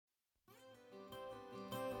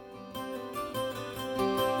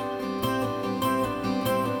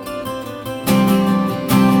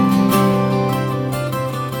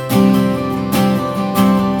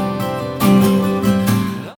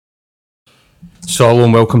So hello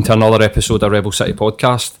and welcome to another episode of Rebel City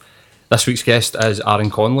Podcast. This week's guest is Aaron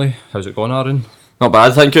Conley. How's it going, Aaron? Not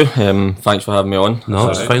bad, thank you. Thanks for having me on. No,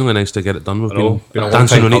 it's finally nice to get it done. We've been a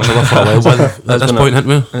dancing long on time each other for a while at this point,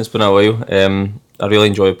 haven't we? It's been a while. I really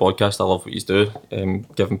enjoy the podcast. I love what you do.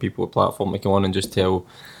 Giving people a platform to come on and just tell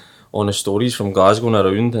honest stories from Glasgow and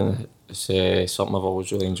around, and it's something I've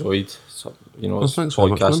always really enjoyed. So, thanks very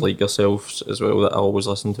much, podcasts man. like yourself as well that I always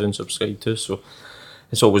listen to and subscribe to. So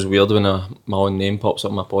it's always weird when my own name pops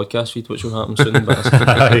up on my podcast feed, which will happen soon. But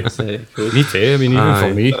it's cool. Me too. I mean, even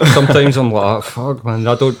for me, sometimes I'm like, fuck, man,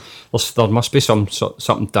 there must be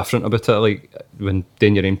something different about it. Like when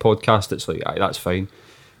doing your own podcast, it's like, aye, that's fine.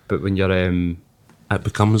 But when you're, It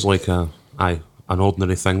becomes like an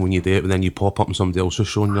ordinary thing when you do it, and then you pop up and somebody else is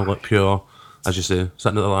showing you like pure, as you say,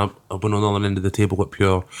 sitting at the lab, up on the other end of the table with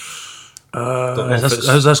pure.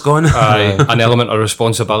 How's this going? Aye, an element of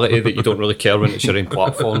responsibility that you don't really care when it's your own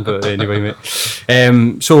platform. But anyway,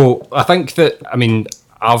 mate. So I think that, I mean,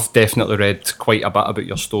 I've definitely read quite a bit about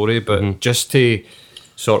your story, but just to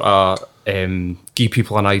sort of give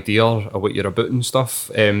people an idea of what you're about and stuff,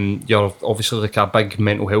 you're obviously like a big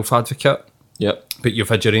mental health advocate. Yep. But you've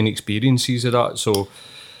had your own experiences of that, so...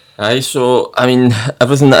 So, I mean,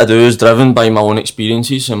 everything that I do is driven by my own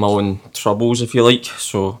experiences and my own troubles, if you like.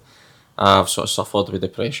 So, I've sort of suffered with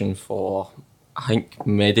depression for, I think,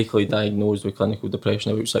 medically diagnosed with clinical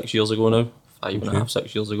depression about 6 years ago now. 5.5,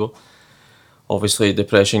 6 years ago. Obviously,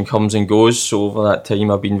 depression comes and goes, so over that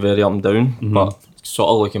time I've been very up and down. But sort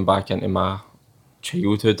of looking back into my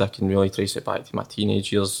childhood, I can really trace it back to my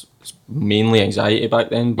teenage years. It's mainly anxiety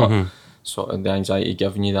back then, but sort of the anxiety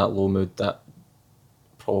giving you that low mood, that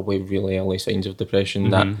probably really early signs of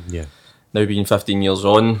depression that now being 15 years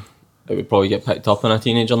on, it would probably get picked up in a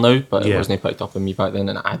teenager now, but it wasn't picked up in me back then,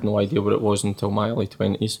 and I had no idea what it was until my early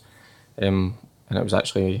 20s. And it was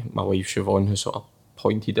actually my wife Siobhan who sort of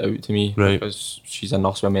pointed it out to me, because she's a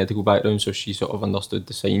nurse with a medical background, so she sort of understood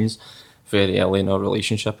the signs very early in our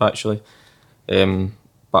relationship actually.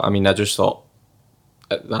 But I mean, I just thought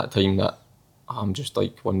at that time that I'm just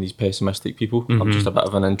like one of these pessimistic people. I'm just a bit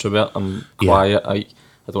of an introvert. I'm quiet. I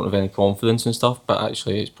don't have any confidence and stuff. But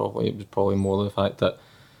actually, it was probably more the fact that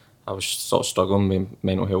I was sort of struggling with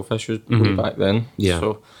mental health issues way back then. Yeah.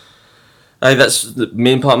 So, that's the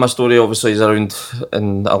main part of my story. Obviously, is around,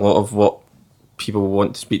 and a lot of what people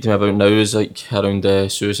want to speak to me about now is like around the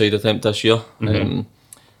suicide attempt this year.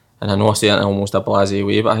 And I know I say it in almost a blasé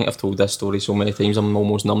way, but I think I've told this story so many times I'm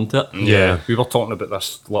almost numb to it. Yeah, we were talking about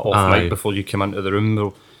this off mic before you came into the room.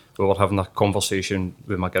 We were having a conversation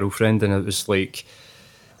with my girlfriend, and it was like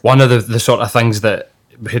one of the sort of things that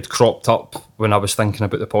had cropped up when I was thinking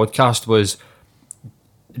about the podcast was,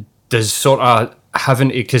 does sort of having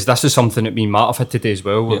to, because this is something that me and Matt have had today as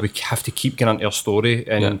well, where we have to keep getting into your story,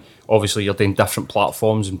 and obviously you're doing different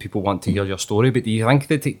platforms and people want to hear your story, but do you think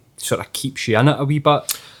that it sort of keeps you in it a wee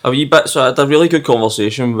bit? A wee bit. So I had a really good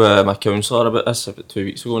conversation with my counsellor about this about 2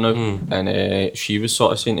 weeks ago now, and she was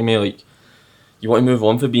sort of saying to me, like, you want to move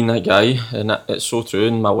on from being that guy, and it's so true,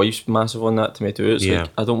 and my wife's massive on that to me too. It's like,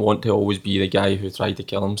 I don't want to always be the guy who tried to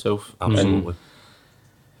kill himself. Absolutely.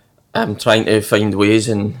 And I'm trying to find ways,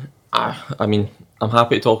 and I mean, I'm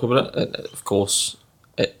happy to talk about it. Of course,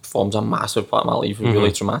 it forms a massive part of my life, a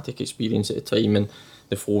really traumatic experience at the time, and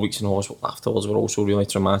the 4 weeks in hospital afterwards were also really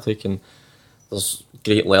traumatic, and there's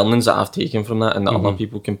great learnings that I've taken from that and that other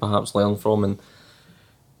people can perhaps learn from, and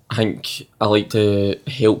I think I like to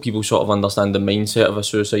help people sort of understand the mindset of a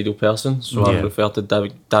suicidal person, so I prefer to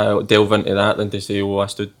delve into that than to say, I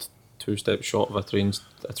stood 2 steps short of a train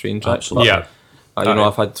track. Absolutely. But,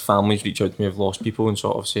 I've had families reach out to me who've lost people and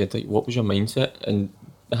sort of said, like, what was your mindset? And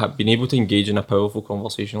being able to engage in a powerful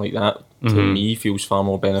conversation like that, to me, feels far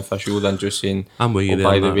more beneficial than just saying, I'm with you there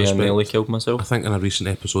by in the that way, I respect. nearly killed myself. I think in a recent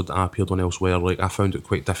episode that I appeared on elsewhere, like, I found it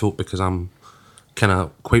quite difficult because I'm kind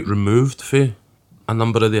of quite removed for a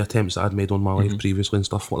number of the attempts that I'd made on my life previously and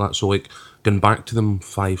stuff like that. So, like, going back to them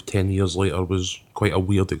 5-10 years later was quite a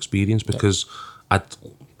weird experience because I'd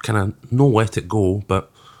kind of not let it go,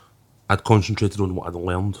 but I'd concentrated on what I'd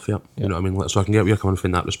learned for it. You know what I mean? Like, so I can get where you're coming from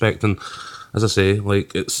in that respect. And as I say,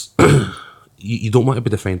 like, it's you don't want to be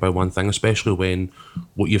defined by one thing, especially when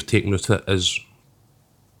what you've taken with it is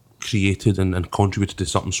created and contributed to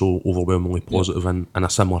something so overwhelmingly positive in a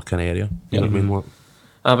similar kind of area. You know what I mean? Like,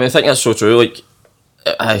 I think that's so true. Like,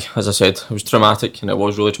 as I said, it was traumatic, and it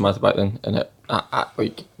was really traumatic back then. And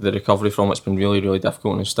like, the recovery from it's been really, really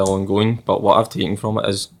difficult and it's still ongoing. But what I've taken from it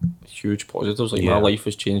is huge positives. Like, my life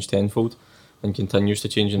has changed tenfold and continues to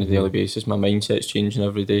change on a daily basis. My mindset's changing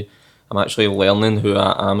every day. I'm actually learning who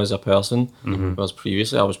I am as a person. Whereas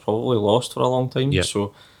previously I was probably lost for a long time.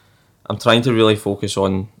 So I'm trying to really focus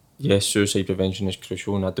on, yes, suicide prevention is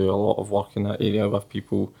crucial, and I do a lot of work in that area with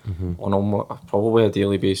people on almost, probably a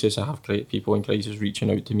daily basis. I have people in crisis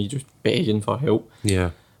reaching out to me just begging for help. Yeah.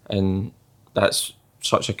 And that's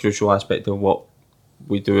such a crucial aspect of what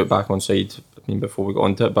we do at Back On Side. I mean, before we got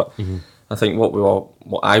onto it, but I think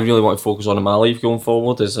what I really want to focus on in my life going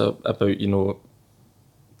forward is about, you know,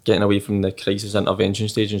 getting away from the crisis intervention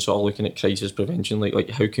stage and sort of looking at crisis prevention, like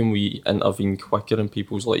how can we intervene quicker in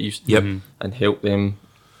people's lives and help them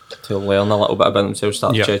to learn a little bit about themselves,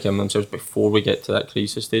 start checking themselves before we get to that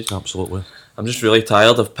crisis stage. Absolutely. I'm just really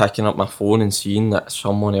tired of picking up my phone and seeing that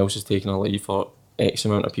someone else is taking a life, or X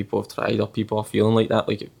amount of people have tried, or people are feeling like that.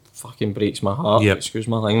 Like, it fucking breaks my heart. Excuse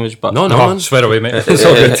my language, but no, man. Swear away, mate. It's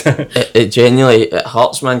all good. It genuinely, it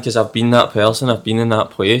hurts, man, because I've been that person, I've been in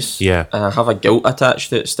that place, Yeah. and I have a guilt attached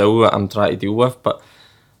to it still that I'm trying to deal with, but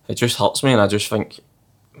it just hurts me, and I just think,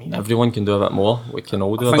 I mean, everyone can do a bit more. We can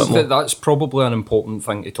all do a bit more. I think that's probably an important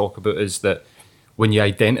thing to talk about, is that when you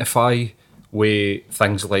identify with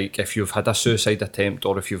things like if you've had a suicide attempt,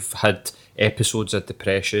 or if you've had episodes of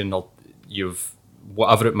depression, or you've,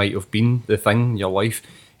 whatever it might have been, the thing in your life,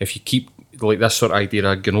 if you keep like this sort of idea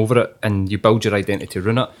of going over it and you build your identity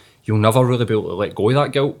around it, you'll never really be able to let go of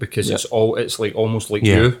that guilt, because it's like almost like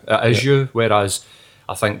you, it is you. Whereas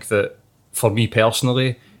I think that for me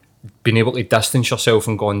personally, being able to distance yourself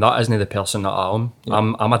and going, that isn't the person that I am.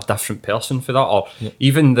 I'm a different person for that, or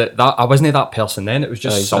even that I wasn't that person then. It was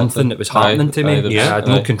just something that was happening to me. I had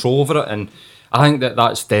no control over it, and I think that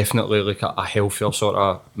that's definitely like a healthier sort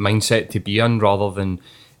of mindset to be in, rather than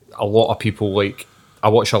a lot of people. Like, I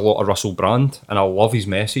watch a lot of Russell Brand and I love his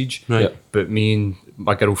message, but me and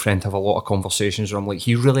my girlfriend have a lot of conversations where I'm like,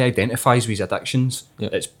 he really identifies with his addictions.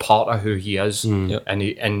 It's part of who he is,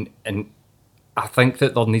 and I think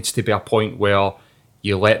that there needs to be a point where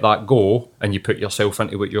you let that go and you put yourself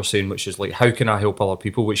into what you're saying, which is like, how can I help other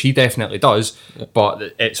people? Which he definitely does,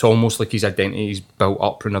 but it's almost like his identity is built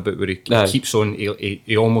up and about where he keeps on.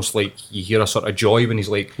 He almost, like, you hear a sort of joy when he's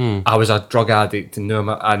like, I was a drug addict and then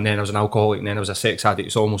I was an alcoholic and then I was a sex addict.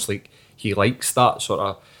 It's almost like he likes that sort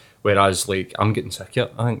of. Whereas, like, I'm getting sick of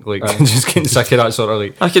it. I think, like, just getting sick of that sort of,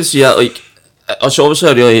 like. I can see that. Like, it's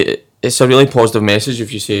obviously it's a really positive message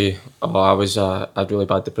if you say, oh, I had really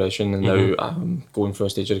bad depression and now I'm going through a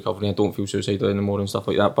stage of recovery, I don't feel suicidal anymore and stuff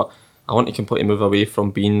like that. But I want to completely move away from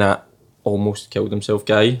being that almost killed himself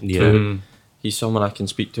guy to he's someone I can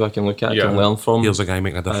speak to, I can look at, I can learn from. Here's a guy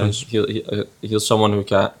making a difference. Here's someone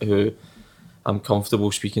who I'm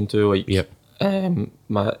comfortable speaking to. Like, a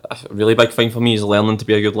really big thing for me is learning to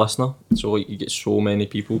be a good listener. So, like, you get so many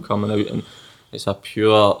people coming out and it's a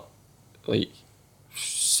pure, like,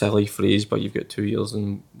 silly phrase, but you've got 2 ears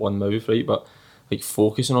and one mouth, right? But, like,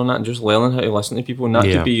 focusing on that and just learning how to listen to people, and that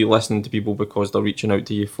could be listening to people because they're reaching out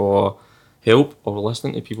to you for help, or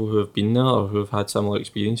listening to people who have been there or who have had similar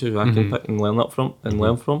experiences who I can pick and learn from.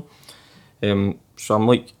 So I'm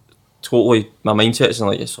like, totally, my mindset is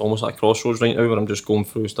like, it's almost like a crossroads right now where I'm just going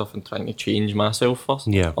through stuff and trying to change myself first.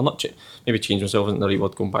 Or not maybe change myself isn't the right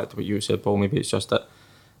word, going back to what you said, Paul. Maybe it's just that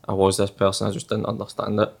I was this person, I just didn't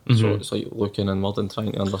understand it. So it's like looking inward and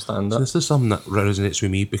trying to understand it. This is something that resonates with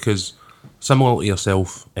me because, similar to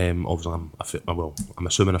yourself, obviously I'm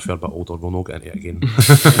assuming a fair bit older. We'll not get into it again,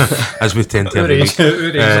 as we tend to every week. On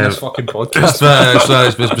this fucking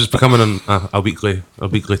podcast. It's becoming a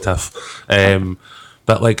weekly tiff.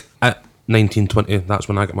 But like at 19, 20, that's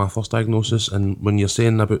when I got my first diagnosis. And when you're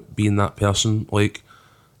saying about being that person, like,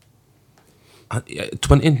 at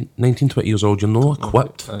 19, 20 years old, you're not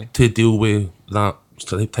equipped to deal with that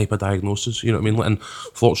type of diagnosis, you know what I mean? And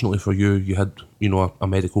fortunately for you, you had, you know, a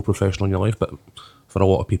medical professional in your life, but for a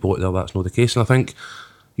lot of people out there, that's not the case. And I think,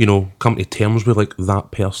 you know, coming to terms with, like,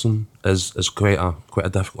 that person is quite a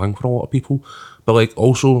difficult thing for a lot of people. But, like,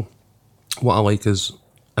 also, what I like is,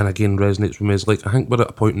 and again resonates with me, is, like, I think we're at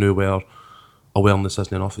a point now where awareness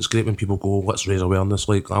isn't enough. It's great when people go, let's raise awareness.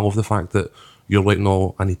 Like, I love the fact that you're like,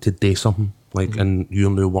 no, I need to do something. Like, and you're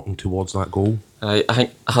now working towards that goal. I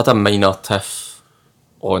think I had a minor tiff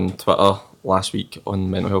on Twitter last week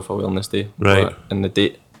on Mental Health Awareness Day. Right. And the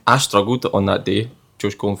day, I struggled on that day,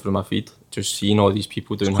 just going through my feed, just seeing all these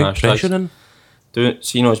people doing hashtags.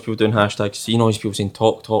 Seeing all these people doing hashtags, seeing all these people saying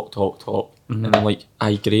talk. And I'm like,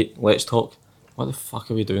 aye, great, let's talk. What the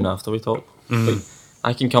fuck are we doing after we talk? Like,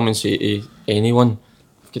 I can come and say to anyone,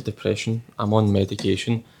 I've got depression, I'm on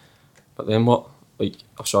medication, but then what? Like,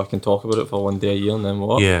 so I can talk about it for one day a year, and then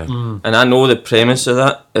what? And I know the premise of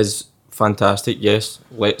that is fantastic. Yes,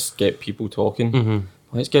 let's get people talking.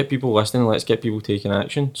 Let's get people listening. Let's get people taking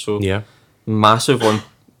action. So massive on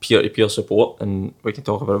peer-to-peer support, and we can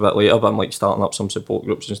talk about it a bit later, but I'm like starting up some support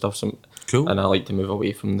groups and stuff, Cool. and I like to move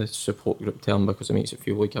away from the support group term because it makes it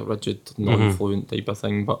feel like a rigid, non-fluent type of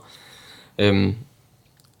thing. But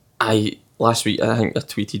last week I think I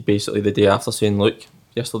tweeted basically the day after saying, look,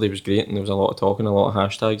 yesterday was great and there was a lot of talking, a lot of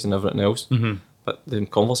hashtags and everything else, but the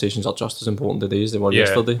conversations are just as important today as they were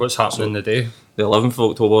yesterday. What's happening today? The 11th of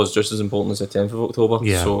October is just as important as the 10th of October.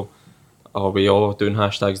 Yeah. So are we all doing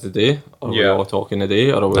hashtags today? Are we all talking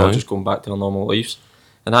today? Or are we all just going back to our normal lives?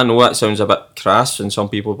 And I know that sounds a bit crass, and some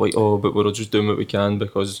people are like, oh, but we're just doing what we can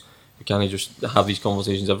because we can't just have these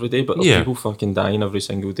conversations every day. But there's people fucking dying every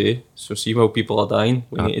single day. So see while people are dying,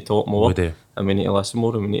 we need to talk more. We do. And we need to listen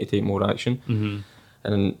more, and we need to take more action.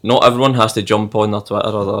 And not everyone has to jump on their Twitter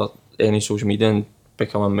or any social media and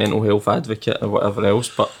become a mental health advocate or whatever else,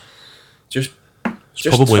 but just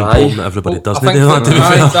Probably try. important that everybody doesn't I do that, to be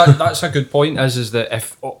fair. that's a good point, is that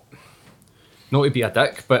if... not to be a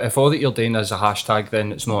dick, but if all that you're doing is a hashtag,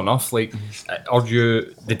 then it's not enough. Like, are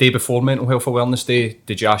you, the day before Mental Health Awareness Day,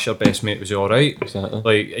 did you ask your best mate, was he alright? Exactly.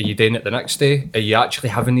 Like, are you doing it the next day? Are you actually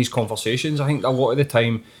having these conversations? I think a lot of the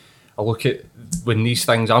time, I look at when these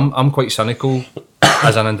things, I'm quite cynical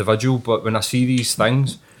as an individual, but when I see these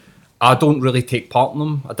things, I don't really take part in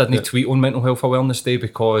them. I didn't tweet on Mental Health Awareness Day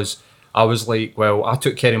because I was like, well, I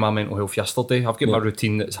took care of my mental health yesterday. I've got my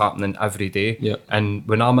routine that's happening every day. Yeah. And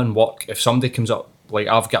when I'm in work, if somebody comes up, like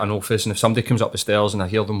I've got an office, and if somebody comes up the stairs and I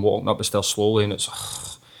hear them walking up the stairs slowly, and it's,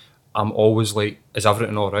 I'm always like, is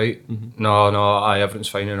everything all right? No, everything's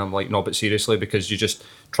fine. And I'm like, no, but seriously, because you just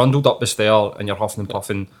trundled up the stair and you're huffing and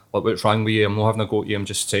puffing, like, what's wrong with you? I'm not having a go at you, I'm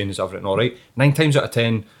just saying, is everything all right? 9 times out of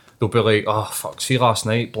 10, they'll be like, oh, fuck, see last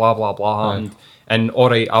night, blah, blah, blah. And all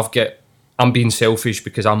right, I'm being selfish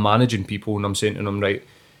because I'm managing people, and I'm saying to them, right,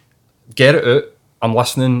 get it out, I'm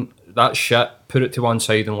listening, that shit, put it to one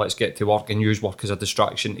side and let's get to work, and use work as a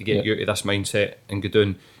distraction to get you out of this mindset and go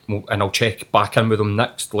down. And I'll check back in with them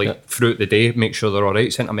next, throughout the day, make sure they're all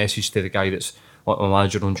right. Sent a message to the guy that's like my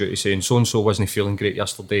manager on duty saying, so-and-so wasn't feeling great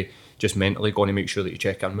yesterday, just mentally going to make sure that you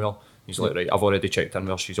check in well. He's like, right, I've already checked in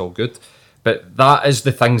well, she's all good. But that is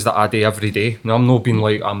the things that I do every day. Now, I'm not being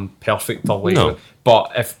like I'm perfect or like,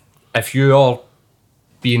 but if you are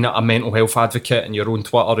being a mental health advocate and you're on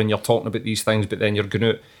Twitter and you're talking about these things, but then you're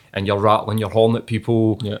going out and you're rattling your horn at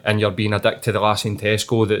people and you're being a dick to the lassie in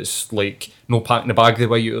Tesco that's like no packing the bag the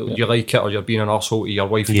way you like it, or you're being an arsehole to your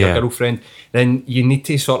wife or your girlfriend, then you need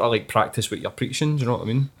to sort of like practice what you're preaching. Do you know what I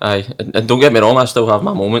mean? Aye, and don't get me wrong, I still have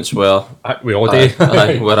my moments where we all do.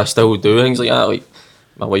 where I still do things like that. Like,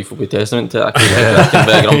 my wife will be testament to it. I can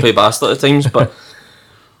be a grumpy bastard at times, but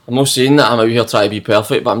I'm not saying that I'm out here trying to be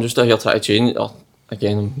perfect, but I'm just out here trying to change. Or,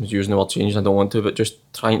 again, I'm using the word change, I don't want to, but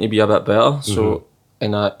just trying to be a bit better. So,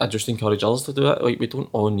 and I just encourage others to do it. Like, we don't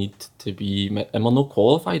all need to be, and we're not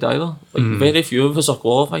qualified either. Like, very few of us are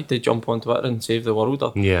qualified to jump on Twitter and save the world,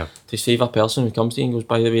 or to save a person who comes to you and goes,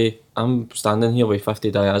 by the way, I'm standing here with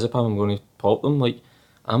 50 diazepam, I'm going to pop them. Like,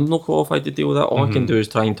 I'm not qualified to deal with that. All I can do is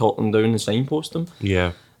try and talk them down and signpost them.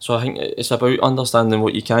 Yeah. So I think it's about understanding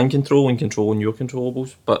what you can control and controlling your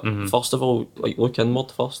controllables. But first of all, like, look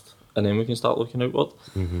inward first, and then we can start looking outward.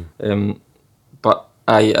 But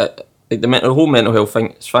the whole mental health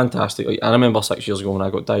thing, it's fantastic. Like, I remember 6 years ago when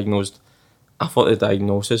I got diagnosed, I thought the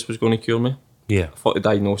diagnosis was going to cure me. Yeah. I thought the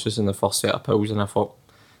diagnosis and the first set of pills, and I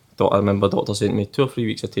remember doctor saying to me, 2 or 3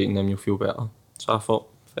 weeks of taking them, you'll feel better. So I thought,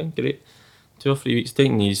 fine, great. 2 or 3 weeks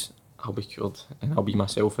taking these, I'll be cured and I'll be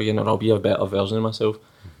myself again, or I'll be a better version of myself.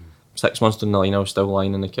 6 months down the line, I was still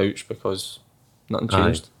lying on the couch because nothing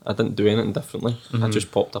changed. I didn't do anything differently. I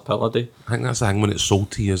just popped a pill a day. I think that's the thing when it's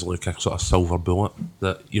sold to you as like a sort of silver bullet,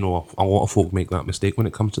 that, you know, a lot of folk make that mistake when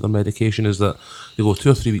it comes to their medication, is that they go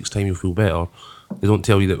 2 or 3 weeks time you'll feel better. They don't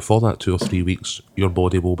tell you that for that 2 or 3 weeks your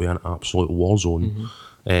body will be an absolute war zone.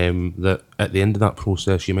 That at the end of that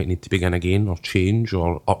process you might need to begin again, or change,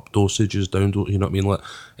 or up dosages, down, you know what I mean? Like,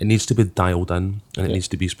 it needs to be dialed in, and it needs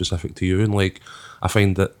to be specific to you. And like, I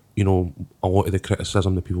find that, you know, a lot of the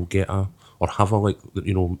criticism that people get or have like,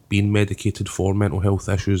 you know, being medicated for mental health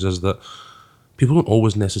issues is that people don't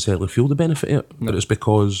always necessarily feel the benefit of it, but it's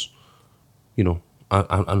because, you know,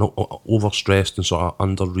 an overstressed and sort of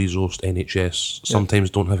under-resourced NHS sometimes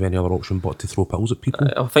don't have any other option but to throw pills at people.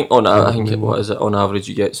 I think on average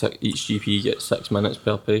you get each GP gets 6 minutes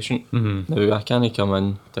per patient. Now I can't come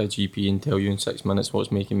in to a GP and tell you in 6 minutes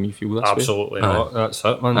what's making me feel this way. Absolutely not. That's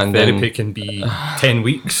it, man. And therapy can be 10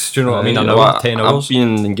 weeks. Do you know what I mean? An hour, 10 hours. I've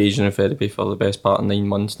been engaged in therapy for the best part of 9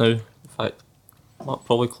 months now. In fact, I'm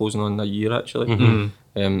probably closing on a year actually.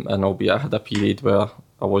 And I had a period where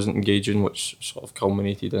I wasn't engaging, which sort of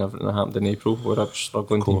culminated in everything that happened in April, where I was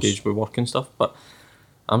struggling to engage with work and stuff. But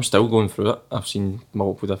I'm still going through it. I've seen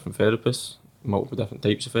multiple different therapists, multiple different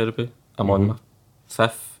types of therapy. I'm on my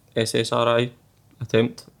 5th SSRI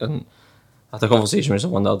attempt, and I had a conversation with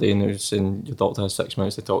someone the other day, and he was saying your doctor has 6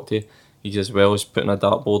 minutes to talk to you. He's as well as putting a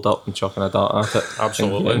dartboard up and chucking a dart at it.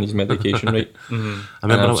 Absolutely. And getting his medication right. I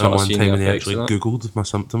remember I've at sort of one seen time the when he effects actually of that. Googled my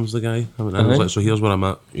symptoms, the guy. I was like, so here's where I'm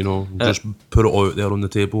at, you know, just put it all out there on the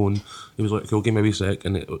table. And he was like, cool, give me a wee sec.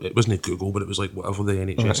 And it wasn't Google, but it was like whatever the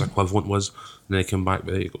NHS equivalent was. And then he came back,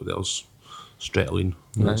 there you go, there's Stretaline.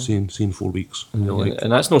 Seen 4 weeks. And you're like,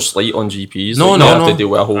 And that's no slight on GPs. No, like, no, you have no. to deal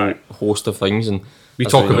with a whole host of things. And We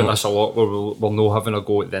as talk we about know- this a lot, where we'll know having a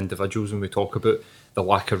go at the individuals when we talk about the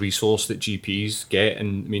lack of resource that GPs get.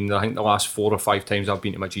 And I mean, I think the last 4 or 5 times I've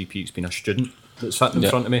been to my GP, it's been a student that's sitting in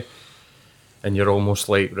front of me, and you're almost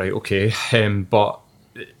like, right, okay, but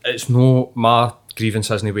it's no, my grievance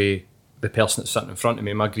isn't with the person that's sitting in front of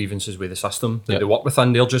me. My grievance is with the system that they work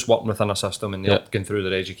within. They're just working within a system, and they're going through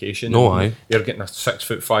their education. No, and aye. You're getting a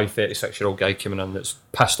 6'5", 36-year-old guy coming in that's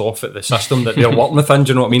pissed off at the system that they're working within.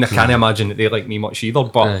 Do you know what I mean? I can't imagine that they like me much either.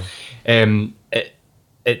 But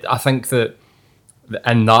I think that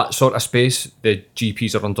in that sort of space, the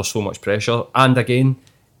GPs are under so much pressure, and again,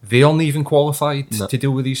 they aren't even qualified to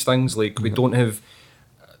deal with these things. Like we don't have.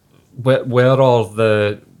 Where are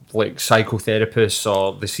the like psychotherapists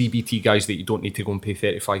or the CBT guys that you don't need to go and pay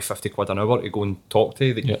 35, 50 quid an hour to go and talk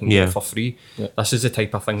to, that you can get for free? This is the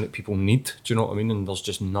type of thing that people need. Do you know what I mean? And there's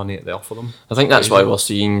just none of it there for them. I think that's why we're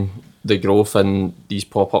seeing the growth in these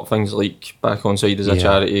pop-up things like Back On Side as a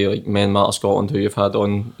charity, like Men Matter Scotland, who you've had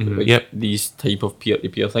on, like, these type of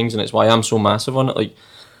peer-to-peer things, and it's why I'm so massive on it. Like,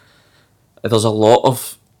 there's a lot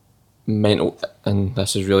of mental, and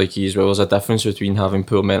this is really key as well, there's a difference between having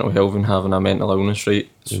poor mental health and having a mental illness, right?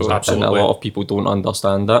 So, and a lot of people don't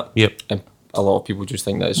understand that. And a lot of people just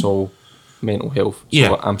think that it's all mental health.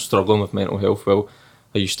 So I'm struggling with mental health. Well,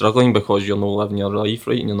 are you struggling because you're not living your life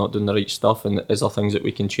right and you're not doing the right stuff? And is there things that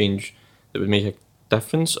we can change that would make a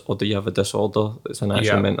difference? Or do you have a disorder that's an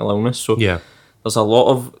actual mental illness? So there's a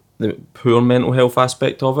lot of the poor mental health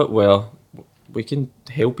aspect of it where we can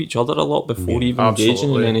help each other a lot before even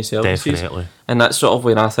engaging in any services. Definitely. And that's sort of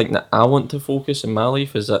where I think that I want to focus in my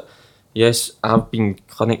life, is that yes, I've been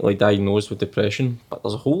clinically diagnosed with depression, but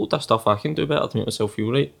there's a whole lot of stuff I can do better to make myself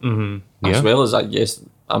feel right. As well as that, yes,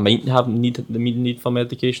 I might have the need for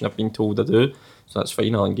medication. I've been told I do, so that's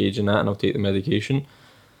fine. I'll engage in that and I'll take the medication.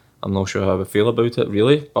 I'm not sure how I feel about it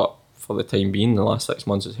really, but for the time being, the last 6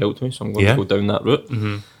 months it's helped me, so I'm going to go down that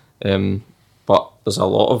route. But there's a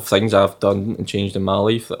lot of things I've done and changed in my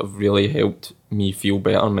life that have really helped me feel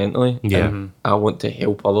better mentally. And I want to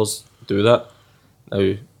help others do that.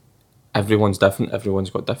 Now, everyone's different.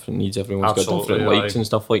 Everyone's got different needs. Everyone's got different likes and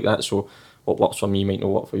stuff like that. So what works for me might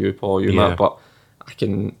not work for you, Paul, or you, Matt. But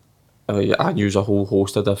I use a whole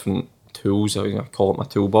host of different tools. I call it my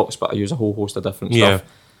toolbox, but I use a whole host of different stuff.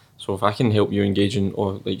 So if I can help you engage in,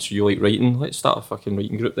 or like, so you like writing, let's start a fucking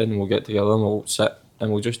writing group then, and we'll get together and we'll sit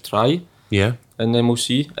and we'll just try. And then we'll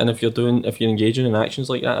see. And if you're engaging in actions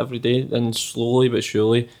like that every day, then slowly but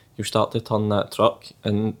surely you'll start to turn that truck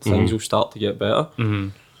and things will start to get better.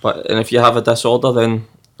 And if you have a disorder then,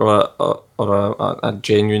 or a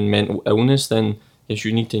genuine mental illness, then yes,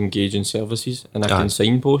 you need to engage in services, and I can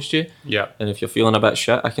signpost you. And if you're feeling a bit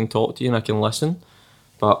shit, I can talk to you and I can listen.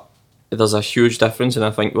 But there's a huge difference, and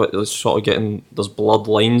I think there's there's blurred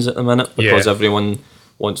lines at the minute because everyone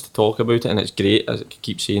wants to talk about it, and it's great, as I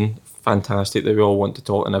keep saying, fantastic that we all want to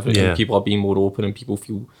talk and everything. People are being more open and people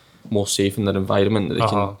feel more safe in their environment, that they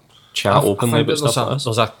can chat openly about stuff like this.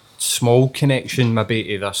 There's a small connection maybe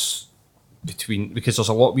to this because there's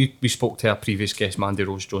a lot, we spoke to our previous guest Mandy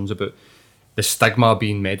Rose Jones about the stigma of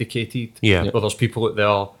being medicated, where there's people out there,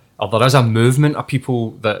 or there is a movement of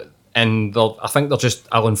people that, and I think they're just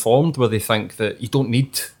ill-informed, where they think that you don't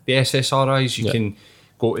need the SSRIs, you can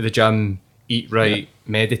go to the gym, eat right,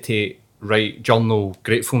 meditate, write, journal,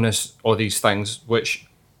 gratefulness, all these things, which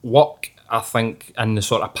work, I think, in the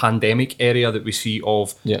sort of pandemic area that we see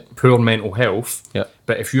of poor mental health.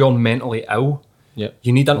 But if you're mentally ill,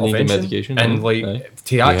 you need intervention. Medication, and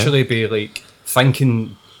to actually be like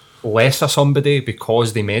thinking less of somebody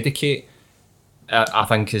because they medicate, I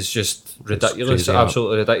think is just ridiculous. Crazy,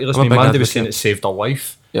 absolutely ridiculous. I mean, Mandy was saying it saved her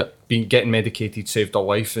life. Getting medicated saved her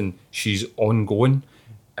life, and she's ongoing.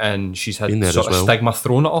 And she's had sort of stigma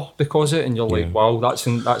thrown at her because of it, and you're like, wow, that's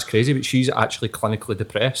crazy. But she's actually clinically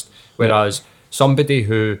depressed, whereas somebody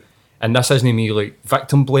who, and this isn't me like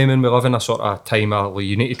victim blaming, we live in a sort of time where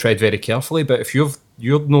you need to tread very carefully. But if you're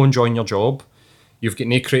not enjoying your job, you've got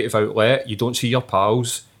no creative outlet, you don't see your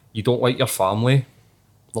pals, you don't like your family,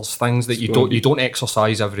 There's things that you don't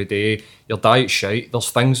exercise every day. Your diet's shite.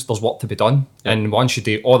 There's work to be done. Yeah. And once you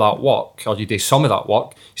do all that work, or you do some of that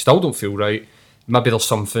work, you still don't feel right. Maybe there's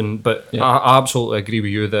something, but I absolutely agree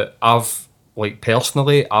with you that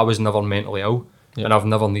personally, I was never mentally ill. Yeah. And I've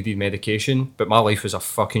never needed medication, but my life was a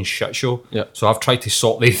fucking shit show. Yeah. So I've tried to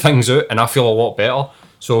sort these things out, and I feel a lot better.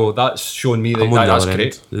 So that's shown me that's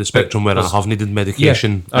great. The spectrum where I have needed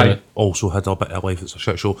medication and also had a bit of life that's a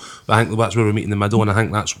shit show. But I think that's where we meet in the middle, and I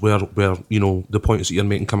think that's where the points that you're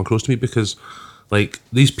making come across to me, because like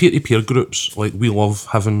these peer-to-peer groups, like we love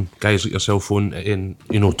having guys like yourself on and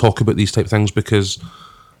talk about these type of things, because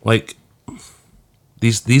like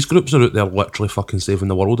these groups are out there literally fucking saving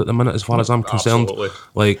the world at the minute, as far as I'm concerned. Absolutely.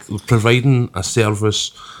 Like providing a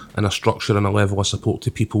service and a structure and a level of support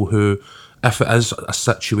to people who, if it is a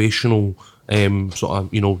situational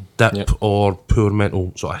dip or poor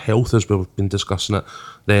mental sort of health, as we've been discussing it,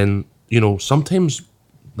 then sometimes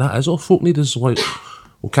that is all folk need, is like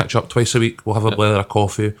we'll catch up twice a week, we'll have a blather of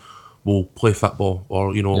coffee, we'll play football, or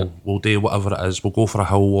we'll do whatever it is, we'll go for a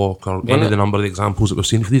hill walk, or any of the number of examples that we've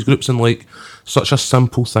seen for these groups, and like such a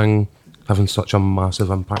simple thing having such a massive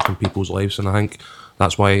impact on people's lives. And I think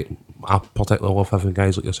that's why I particularly love having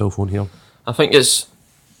guys like yourself on here. I think it's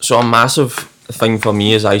so a massive thing for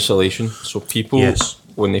me is isolation. So people,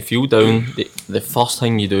 when they feel down, the first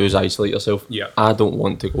thing you do is isolate yourself. Yeah. I don't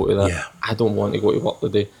want to go to that. Yeah. I don't want to go to work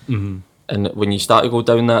today. Mm-hmm. And when you start to go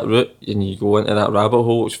down that route and you go into that rabbit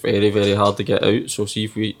hole, it's very, very hard to get out. So see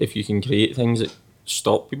if you can create things that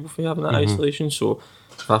stop people from having that isolation. So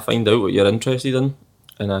if I find out what you're interested in,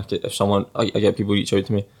 and I get people reach out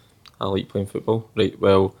to me, I like playing football. Right,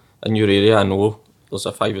 well, in your area, I know there's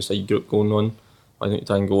a 5-a-side group going on. Why don't you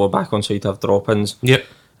try and go back on site to have drop-ins? Yep.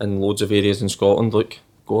 In loads of areas in Scotland. Look,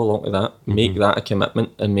 go along to that. Make that a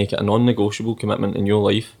commitment and make it a non-negotiable commitment in your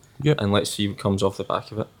life. Yep. And let's see what comes off the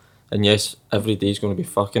back of it. And yes, every day is going to be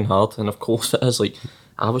fucking hard. And of course it is. Like,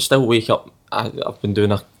 I would still wake up. I've been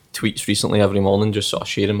doing tweets recently every morning, just sort of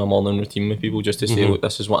sharing my morning routine with people, just to say, look,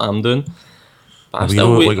 this is what I'm doing. But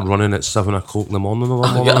like running at 7 o'clock in the morning.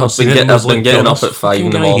 I've been getting up at 5 in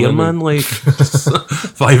the morning. Here, man, like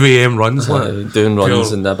 5 a.m. runs, like doing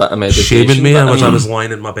runs and a bit of meditation. Shaming me, I was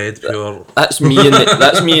lying in my bed. Pure. That's me in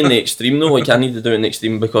the extreme though. Like I need to do it in the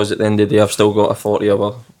extreme because at the end of the day, I've still got a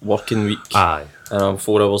 40-hour working week. Aye. And I'm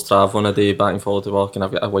 4 hours travelling a day back and forward to work, and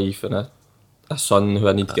I've got a wife and a son who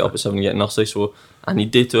I need to get up at 7 to get nursery. So I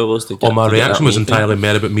need day 2 hours to get. My reaction was entirely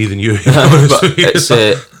more about me than you.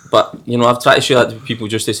 But I've tried to share that to people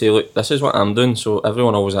just to say, look, this is what I'm doing. So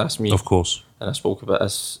everyone always asks me. Of course. And I spoke about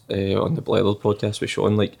this on the Blair podcast with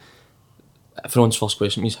Sean. Like, everyone's first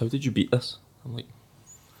question to me is, how did you beat this? I'm like,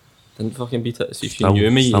 didn't fucking beat it. See, if you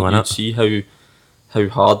knew me, you'd see how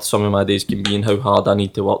hard some of my days can be and how hard I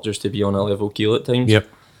need to work just to be on a level keel at times. Yep.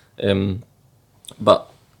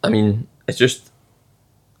 But I mean,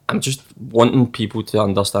 I'm just wanting people to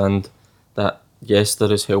understand that yes,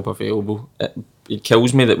 there is help available. It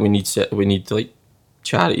kills me that we need like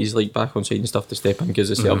charities like Back on Side and stuff to step in because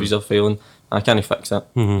the services are failing. I can't fix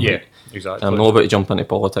that. Mm-hmm. Yeah, exactly. I'm not about to jump into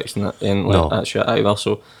politics and that shit either.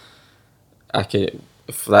 So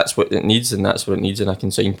if that's what it needs, then that's what it needs, and I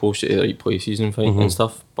can signpost it to the right places and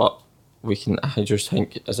stuff. But I just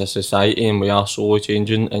think as a society, and we are slowly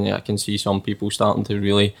changing, and I can see some people starting to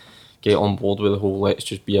really get on board with the whole let's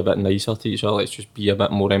just be a bit nicer to each other, let's just be a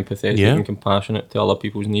bit more empathetic and compassionate to other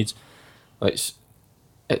people's needs.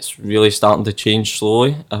 It's really starting to change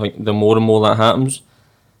slowly. I think the more and more that happens,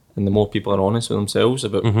 and the more people are honest with themselves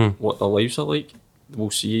about what their lives are like, we'll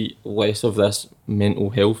see less of this mental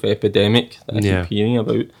health epidemic that I keep hearing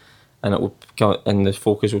about, and the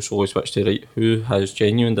focus will slowly switch to who has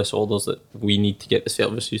genuine disorders that we need to get the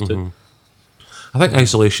services to. I think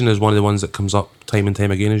isolation is one of the ones that comes up time and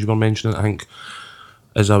time again, as you were mentioning. I think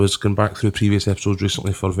as I was going back through previous episodes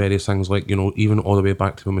recently for various things, like, even all the way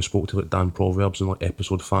back to when we spoke to like Dan Proverbs in like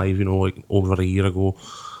episode 5, like over a year ago,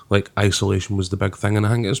 like isolation was the big thing. And I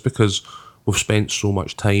think it's because we've spent so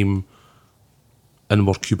much time in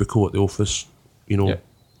our cubicle at the office,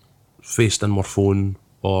 faced in our phone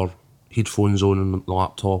or headphones on the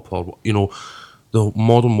laptop, or, the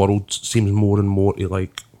modern world seems more and more to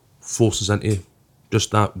like force us into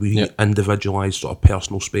just that individualised sort of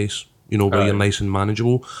personal space, where you're nice and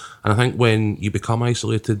manageable. And I think when you become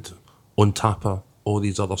isolated on top of all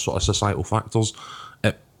these other sort of societal factors,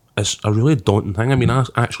 it's a really daunting thing. I mean, I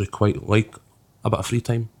actually quite like a bit of free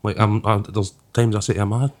time. Like, there's times I say to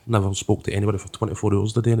him, I never spoke to anybody for 24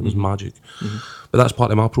 hours a day, and it was magic. But that's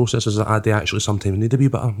part of my process, is that I do actually sometimes need a wee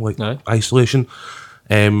bit of like isolation.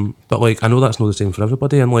 But like, I know that's not the same for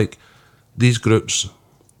everybody, and like these groups,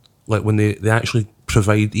 like when they actually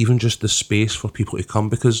provide even just the space for people to come,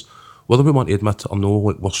 because whether we want to admit it or no,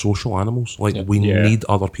 like, we're social animals. Like, we need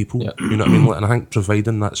other people. Yeah. You know what I mean? Like, and I think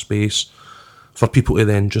providing that space for people to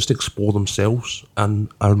then just explore themselves and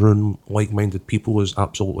around like-minded people is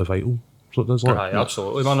absolutely vital. So it does, like, Aye,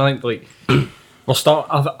 absolutely, man. I think like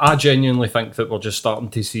I genuinely think that we're just starting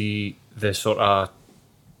to see the sort of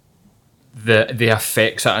the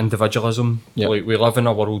effects of individualism. Yeah. Like, we live in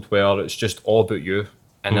a world where it's just all about you,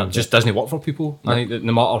 and it just doesn't work for people. I think that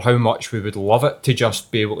no matter how much we would love it to just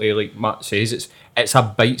be able to, like Matt says, it's a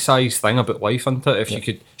bite-sized thing about life, isn't it? If you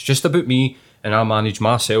could, it's just about me, and I manage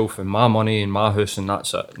myself and my money and my house, and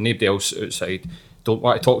that's it. Nobody else outside. Don't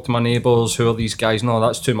want to talk to my neighbours. Who are these guys? No,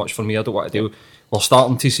 that's too much for me. I don't want to do. We're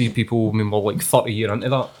starting to see people. I mean, we're like 30 years into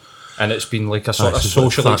that, and it's been like a sort of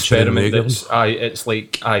social experiment. It's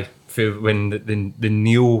like for when the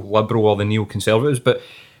neo-liberal or the neo-conservatives, but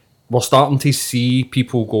we're starting to see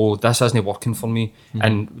people go, this isn't working for me.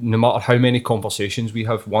 And no matter how many conversations we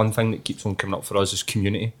have, one thing that keeps on coming up for us is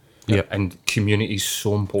community. Yep. And community is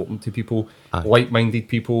so important to people. Like-minded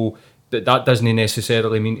people. That doesn't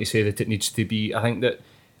necessarily mean to say that it needs to be. I think that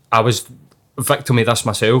I was victim of this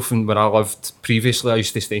myself, and when I lived previously, I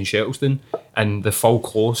used to stay in Shettleston, and the full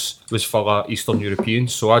close was full of Eastern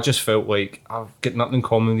Europeans, so I just felt like I've got nothing in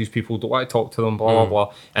common with these people, don't want to talk to them, blah blah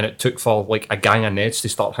blah. And it took for like a gang of Neds to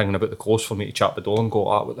start hanging about the close for me to chat the door and go,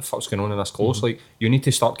 what the fuck's going on in this close? Like, you need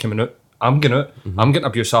to start coming out. I'm going out. I'm getting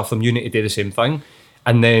abuse off them. You need to do the same thing.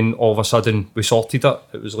 And then all of a sudden we sorted it.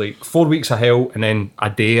 It was like 4 weeks of hell, and then a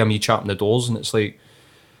day of me chatting the doors, and it's like,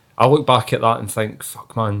 I look back at that and think,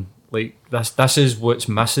 fuck man, like this is what's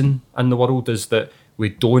missing in the world, is that we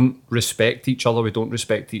don't respect each other, we don't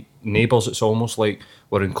respect neighbours. It's almost like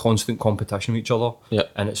we're in constant competition with each other,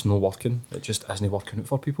 and it's not working. It just isn't working out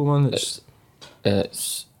for people, man.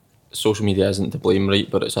 It's social media isn't to blame, right,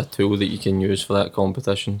 but it's a tool that you can use for that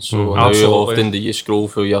competition. So how Absolutely. often do you scroll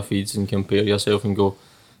through your feeds and compare yourself and go,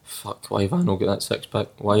 fuck, why have I not got that six-pack?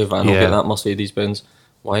 Why have I not got that Mercedes-Benz?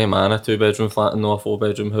 Why am I in a 2-bedroom flat and not a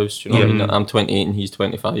 4-bedroom house? You know what I mean? I'm 28 and he's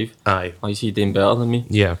 25. Aye. Why is he doing better than me?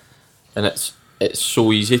 Yeah. And it's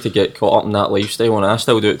so easy to get caught up in that lifestyle, and I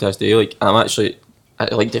still do it to this day. Like, I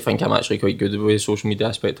like to think I'm actually quite good with the social media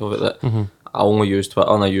aspect of it, that I only use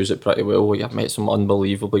Twitter and I use it pretty well. Like, I've met some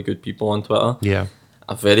unbelievably good people on Twitter. Yeah.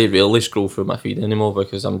 I very rarely scroll through my feed anymore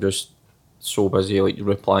because I'm just so busy like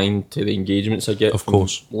replying to the engagements I get from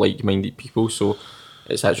like-minded people. So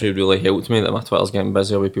it's actually really helped me that my Twitter's getting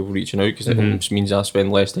busier with people reaching out, because it just means I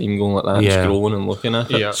spend less time going like that and scrolling and looking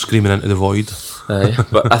at it. Screaming into the void.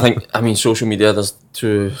 But I mean, social media, there's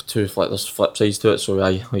there's flip sides to it. So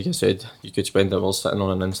like I said, you could spend hours sitting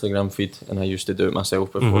on an Instagram feed, and I used to do it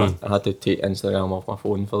myself before. I had to take Instagram off my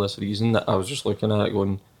phone for this reason, that I was just looking at it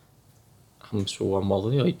going, I'm so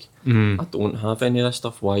unworthy, like, I don't have any of this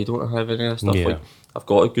stuff. Why don't I have any of this stuff? Like, I've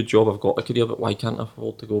got a good job, I've got a career, but why can't I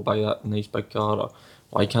afford to go buy that nice big car? Or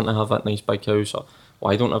why can't I have that nice big house? Or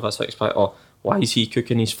why don't I have a six-pack? Or why is he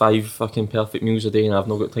cooking his 5 fucking perfect meals a day and I've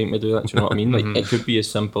not got time to do that? Do you know what I mean? Like, it could be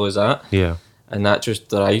as simple as that. Yeah. And that just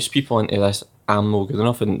drives people into this, I'm not good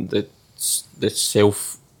enough, and the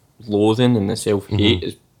self-loathing and the self-hate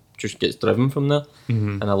is just gets driven from there.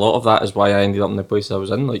 And a lot of that is why I ended up in the place I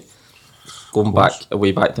was in. Like, going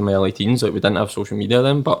way back to my early teens, like, we didn't have social media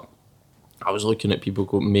then, but I was looking at people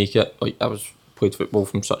go make it. Like, I played football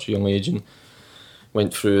from such a young age and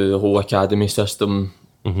went through the whole academy system.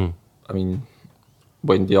 I mean,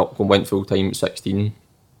 went full time at 16,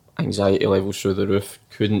 anxiety levels through the roof,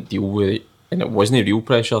 couldn't deal with it, and it wasn't real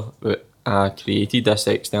pressure, but I created this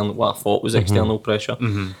external, what I thought was external pressure.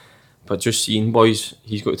 But just seeing boys,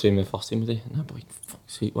 he's got to train with the first team today, and I'm like,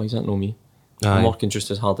 fuck's sake, why is that not me? I'm working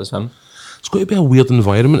just as hard as him. It's got to be a weird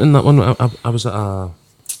environment in that one. I was at a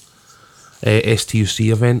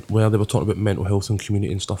STUC event where they were talking about mental health and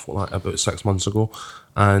community and stuff like that about 6 months ago,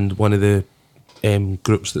 and one of the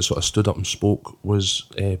groups that sort of stood up and spoke was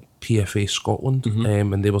PFA Scotland,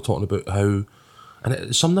 and they were talking about how, and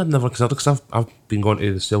it's something I'd never considered, because I've been going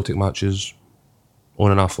to the Celtic matches on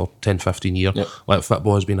and off for 10-15 years. Like,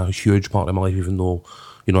 football has been a huge part of my life, even though,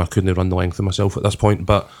 you know, I couldn't run the length of myself at this point.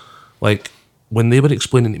 But like, when they were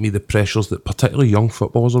explaining to me the pressures that particularly young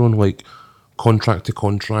footballers are on, like contract to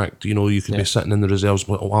contract, you know, you could be sitting in the reserves,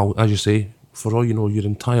 but wow, as you say, for all you know, your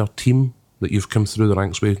entire team that you've come through the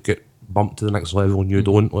ranks with get bumped to the next level and you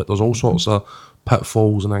don't. Like, there's all sorts of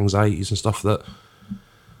pitfalls and anxieties and stuff that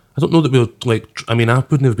I don't know that we were like. I mean, I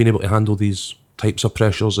wouldn't have been able to handle these types of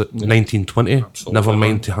pressures at 19, 20. Absolutely. Never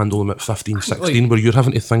mind to handle them at 15, 16, where you're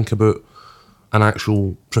having to think about an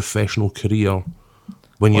actual professional career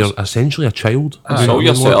when you're essentially a child. That's all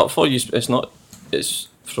you're set up for. It's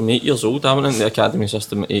from 8 years old. I went into the academy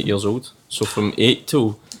system at 8 years old. So from 8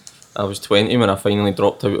 till I was 20 when I finally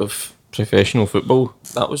dropped out of professional football.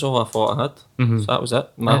 That was all I thought I had. So that was it.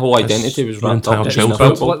 My whole identity was wrapped up in being a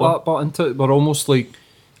built football like player. that, but into it, we're almost like,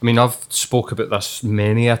 I mean, I've spoke about this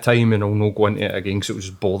many a time, and I'll not go into it again because it would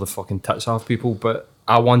just bore the fucking tits off people. But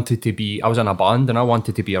I wanted to be, I was in a band and I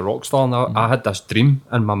wanted to be a rock star, and I had this dream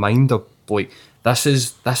in my mind of like, this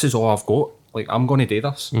is all I've got. Like, I'm going to do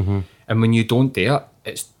this. And when you don't do it,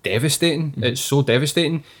 it's devastating. It's so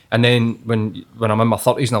devastating. And then when I'm in my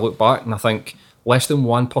 30s and I look back and I think less than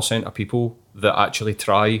 1% of people that actually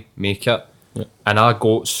try make it. Yeah. And I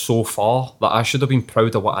got so far that I should have been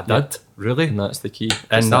proud of what I did, really. And that's the key.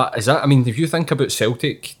 And that is that. I mean, if you think about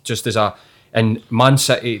Celtic, just as a, and Man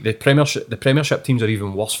City, the Premiership teams are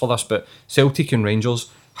even worse for this. But Celtic and Rangers,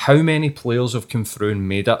 how many players have come through and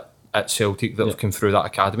made it at Celtic that have come through that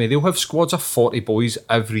academy? They'll have squads of 40 boys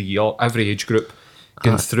every year, every age group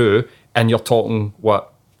going through, and you're talking what?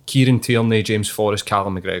 Kieran Tierney, James Forrest,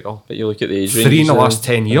 Callum McGregor. But you look at the age 3 in the last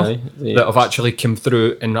 10 years Aye, that have actually come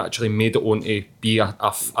through and actually made it on to be a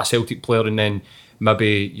Celtic player, and then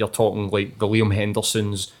maybe you're talking like the Liam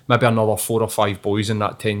Hendersons, maybe another 4 or 5 boys in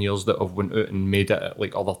that 10 years that have went out and made it at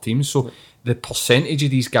like other teams. So the percentage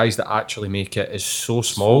of these guys that actually make it is so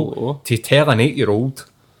small. low. To tell an 8-year-old,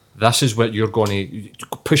 this is what you're going to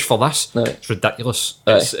push for this, Aye. it's ridiculous.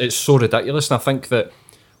 Aye. It's so ridiculous. And I think that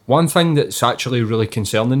one thing that's actually really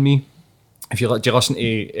concerning me, if you do you listen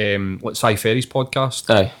to like Cy Ferry's podcast,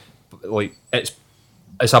 Aye. like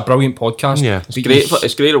it's a brilliant podcast. Yeah. It's great.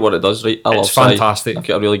 It's great at what it does, right? I love It's fantastic. Cy. I've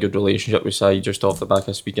got a really good relationship with Cy just off the back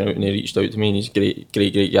of speaking out, and he reached out to me, and he's a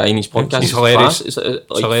great guy. And his podcast He's is hilarious. class. It's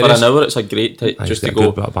like hilarious. for an hour, it's a great Aye, just he's to got a go.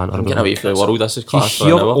 good bit of banter I'm about getting away it. from the world. This is You class for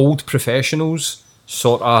hear an hour. old professionals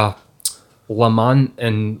sort of lament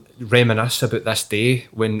and reminisce about this day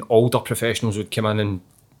when older professionals would come in and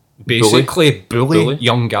basically bully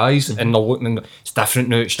young guys, and they're looking, and it's different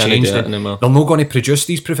now, it's Can't changed, do it and anymore. they're not going to produce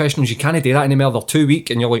these professionals. You can't do that anymore, they're too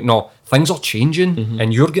weak. And you're like, no, things are changing,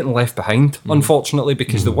 and you're getting left behind, unfortunately,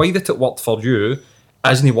 because the way that it worked for you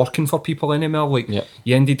isn't working for people anymore. Like, Yeah.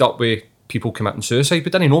 you ended up with people committing suicide.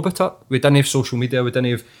 We didn't know about it, we didn't have social media, we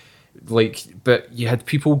didn't have like, but you had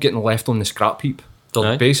people getting left on the scrap heap.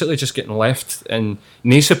 They're Aye. basically just getting left and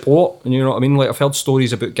no support. And you know what I mean? Like, I've heard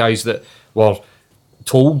stories about guys that were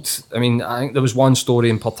told, I mean, I think there was one story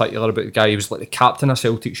in particular about a guy who was like the captain of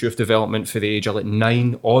Celtic's youth development for the age of like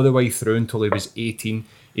 9 all the way through until he was 18.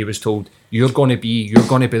 He was told, you're going to be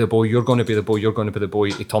the boy, you're going to be the boy, you're going to be the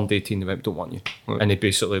boy. He turned 18 and went, don't want you. Right. And he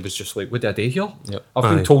basically was just like, what did I do here? Yep. I've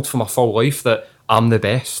been Aye. told for my full life that I'm the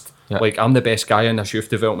best. Yeah. Like, I'm the best guy in this youth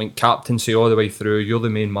development, captaincy all the way through, you're the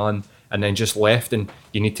main man, and then just left, and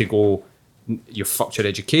you need to go, you've fucked your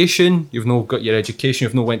education, you've not got your education,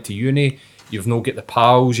 you've not went to uni, you've not got the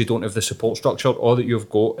pals, you don't have the support structure, all that you've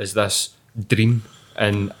got is this dream,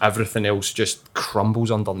 and everything else just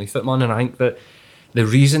crumbles underneath it, man. And I think that the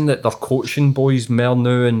reason that they're coaching boys more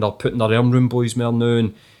now, and they're putting their arm room boys more now,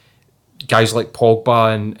 and guys like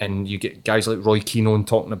Pogba, and you get guys like Roy Keane on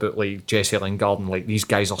talking about like Jesse Lingard, and like these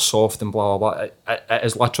guys are soft and blah blah blah. It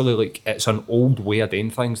is literally like, it's an old way of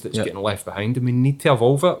doing things that's Yeah. getting left behind, and we need to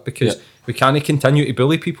evolve it, because Yeah. we can't continue to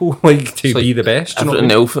bully people like to It's be like the best. You know what I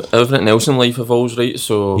Everything, mean? everything else in life evolves, right?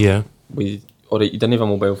 So Yeah. Alright, you didn't have a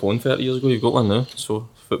mobile phone 30 years ago, you've got one now. So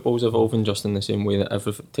football's evolving just in the same way that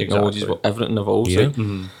technology's Exactly. everything evolves. Yeah.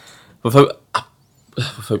 Like,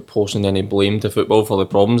 without posing any blame to football for the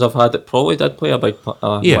problems I've had, it probably did play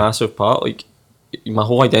a massive part. Like, my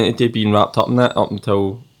whole identity being wrapped up in it up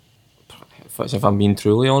until, if I'm being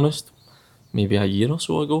truly honest, maybe a year or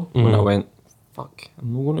so ago, when I went, fuck,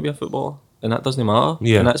 I'm not going to be a footballer, and that doesn't matter.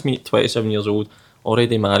 Yeah. And that's me, 27 years old,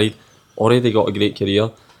 already married, already got a great career,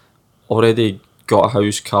 already got a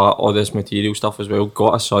house, car, all this material stuff as well,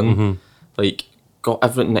 got a son, like, got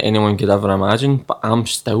everything that anyone could ever imagine, but I'm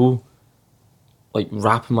still like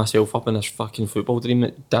wrapping myself up in this fucking football dream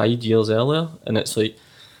that died years earlier. And it's like,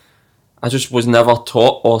 I just was never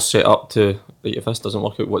taught or set up to, like, if this doesn't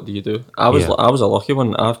work out, what do you do? I was a lucky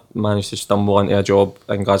one. I managed to stumble into a job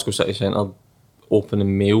in Glasgow City Centre,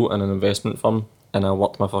 opening mail in an investment firm, and I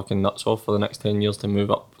worked my fucking nuts off for the next 10 years to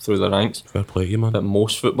move up through the ranks. Fair play to you, man. But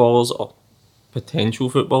most footballers, or potential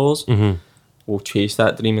footballers, will chase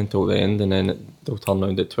that dream until the end, and then they'll turn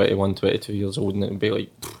around at 21, 22 years old, and it'll be like,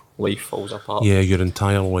 life falls apart. Yeah, your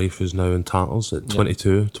entire life is now in tatters at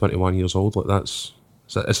 22, 21 years old. Like,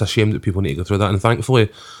 it's a shame that people need to go through that. And thankfully,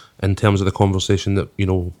 in terms of the conversation that, you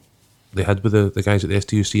know, they had with the guys at the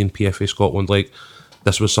STUC and PFA Scotland, like,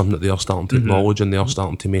 this was something that they are starting to acknowledge, and they are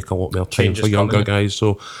starting to make a lot more time Changes for younger coming. guys.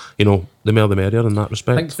 So, you know, the more the merrier in that I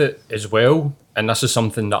respect. think that as well, and this is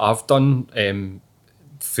something that I've done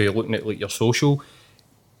for looking at like your social,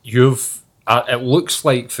 it looks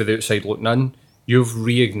like for the outside looking in, you've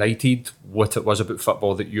reignited what it was about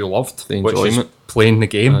football that you loved, The which is enjoyment. playing the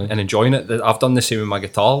game Aye. and enjoying it. I've done the same with my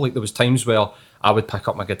guitar. Like there was times where I would pick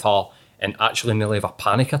up my guitar and actually nearly have a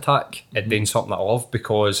panic attack at doing something that I love,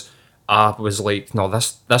 because I was like, no,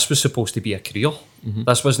 this was supposed to be a career.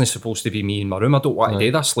 This wasn't supposed to be me in my room. I don't want to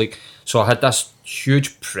do this. Like, so I had this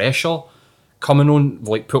huge pressure coming on,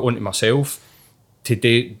 like put onto myself to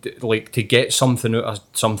do, like to get something out of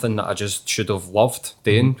something that I just should have loved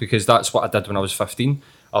doing, because that's what I did when I was 15.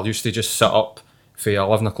 I used to just sit up for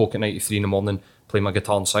 11 o'clock at night to 3 in the morning, play my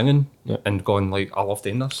guitar and singing, and going like, I love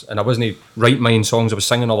doing this. And I wasn't writing my own songs, I was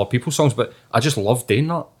singing other people's songs, but I just loved doing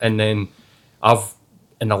that. And then I've,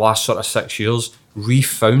 in the last sort of 6 years,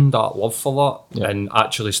 refound that love for that and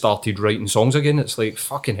actually started writing songs again. It's like,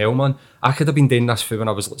 fucking hell, man. I could have been doing this for when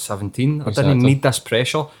I was like 17. I didn't need this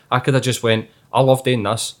pressure. I could have just went, I love doing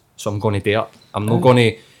this, so I'm going to do it. I'm not going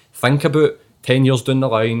to think about 10 years down the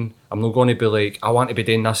line. I'm not going to be like, I want to be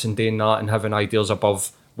doing this and doing that and having ideas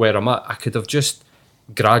above where I'm at. I could have just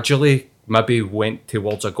gradually maybe went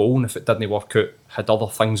towards a goal, and if it didn't work out, had other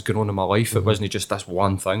things going on in my life. It wasn't just this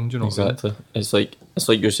one thing. Do you know what I mean? Exactly. It's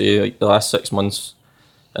like you say, like the last 6 months,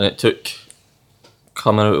 and it took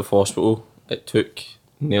coming out of hospital. It took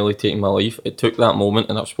nearly taking my life. It took that moment,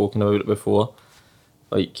 and I've spoken about it before.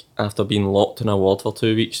 Like after being locked in a ward for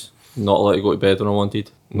 2 weeks, not allowed to go to bed when I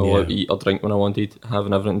wanted, not allowed to eat or drink when I wanted,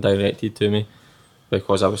 having everything directed to me,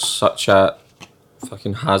 because I was such a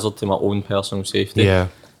fucking hazard to my own personal safety. Yeah.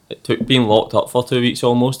 It took being locked up for 2 weeks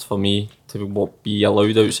almost for me to be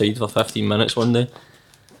allowed outside for 15 minutes one day.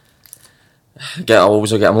 I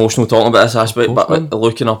always get emotional talking about this aspect, but like,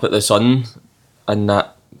 looking up at the sun, and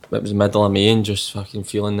that it was the middle of May, and just fucking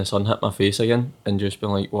feeling the sun hit my face again, and just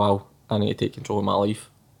being like, wow, I need to take control of my life.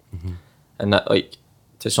 And that, like,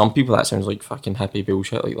 to some people that sounds like fucking hippie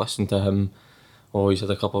bullshit, like listen to him, oh, he's had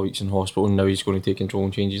a couple of weeks in hospital and now he's going to take control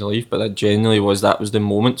and change his life. But that genuinely that was the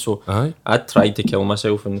moment. So I tried to kill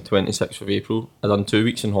myself on the 26th of April. I done 2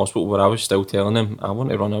 weeks in hospital where I was still telling him, I want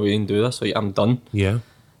to run away and do this, like I'm done. Yeah.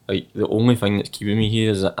 Like the only thing that's keeping me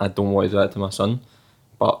here is that I don't want to do that to my son.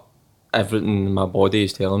 But everything in my body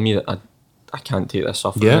is telling me that I can't take this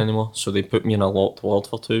suffering anymore. So they put me in a locked ward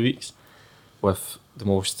for 2 weeks with the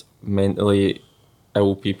most mentally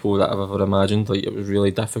ill people that I've ever imagined. Like it was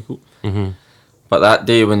really difficult. But that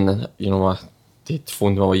day when they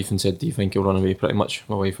phoned my wife and said, "Do you think he'll run away?" Pretty much,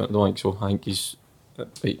 my wife went, "I don't think so. I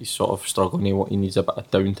think he's sort of struggling. He needs a bit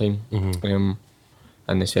of downtime."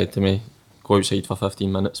 And they said to me, "Go outside for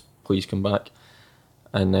 15 minutes. Please come back."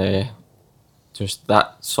 And just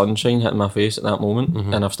that sunshine hitting my face at that moment,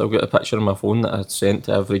 and I've still got a picture on my phone that I sent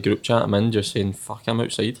to every group chat I'm in, just saying, "Fuck, I'm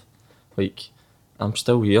outside. Like I'm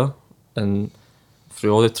still here." And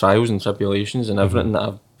through all the trials and tribulations and everything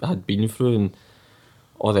that I had been through, and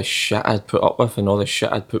all the shit I'd put up with, and all the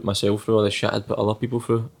shit I'd put myself through, all the shit I'd put other people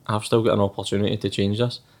through, I've still got an opportunity to change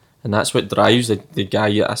this. And that's what drives the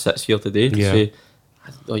guy that sits here today to say,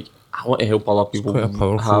 like, I want to help other people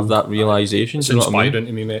have that realisation. It's do you know what I inspiring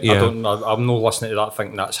mean? to me, mate. Yeah. I'm not listening to that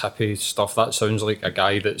thinking that's hippie stuff. That sounds like a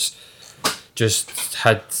guy that's just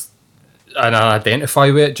had, and I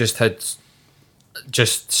identify with it, just had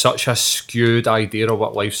just such a skewed idea of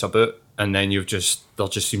what life's about. And then there just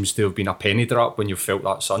seems to have been a penny drop when you've felt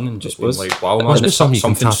that sun and just been like, wow, man. Wasn't it something you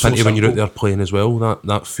can tap so into when you're out simple. there playing as well?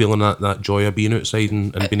 That feeling, that joy of being outside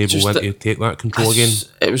and being able to take that control again?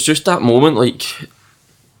 It was just that moment, like,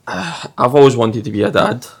 I've always wanted to be a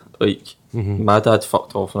dad. Like, my dad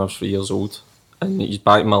fucked off when I was 3 years old, and he's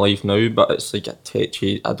back in my life now, but it's like a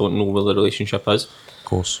touchy, I don't know where the relationship is. Of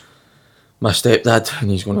course. My stepdad,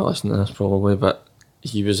 and he's going to listen to this probably, but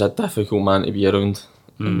he was a difficult man to be around.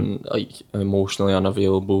 And like emotionally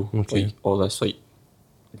unavailable, like all this, like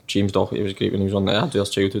James Doherty was great when he was on the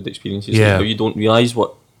adverse childhood experiences. Yeah. Like, how you don't realise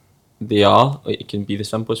what they are. Like it can be the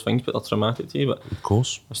simplest things, but they're traumatic to you. But Of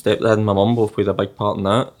course. my stepdad and my mum both played a big part in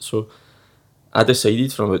that. So I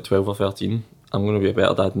decided from about 12 or 13, I'm going to be a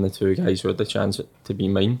better dad than the two guys who had the chance to be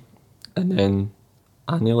mine. And then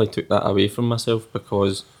I nearly took that away from myself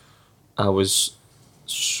because I was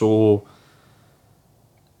so...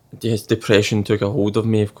 Yes, depression took a hold of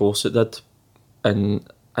me, of course it did.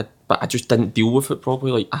 But I just didn't deal with it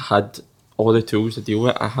properly. Like I had all the tools to deal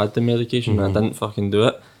with it. I had the medication and I didn't fucking do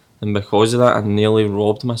it. And because of that, I nearly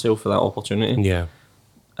robbed myself of that opportunity. Yeah.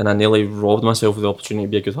 And I nearly robbed myself of the opportunity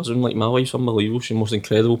to be a good husband. Like my wife's unbelievable. She's the most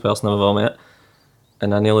incredible person I've ever met.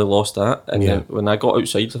 and I nearly lost that. And Yeah. then when I got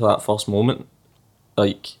outside of that first moment,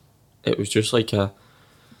 like, it was just like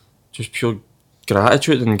just pure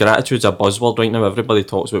gratitude. And gratitude's a buzzword right now. Everybody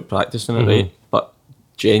talks about practicing it, right? But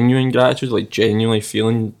genuine gratitude, like genuinely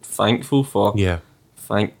feeling thankful for, Yeah.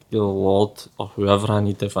 thank the Lord or whoever I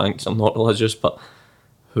need to thank. 'Cause I'm not religious, but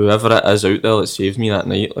whoever it is out there that saved me that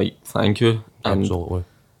night, like, thank you. And Absolutely.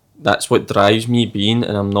 that's what drives me being,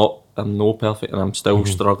 and I'm no perfect, and I'm still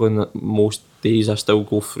struggling. Most days I still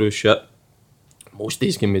go through shit. Most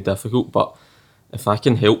days can be difficult, but if I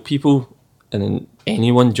can help people, and then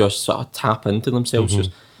anyone just sort of tap into themselves,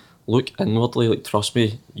 just look inwardly, like, trust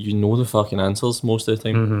me, you know the fucking answers most of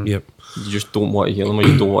the time. Yep. You just don't want to hear them, or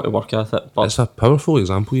you don't want to work at it. But It's a powerful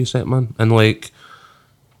example you set, man. And like,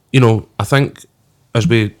 you know, I think as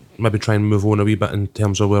we maybe try and move on a wee bit in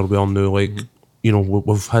terms of where we are now, like, you know,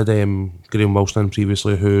 we've had Graham Wilson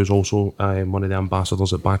previously, who's also one of the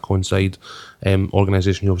ambassadors at Back Onside,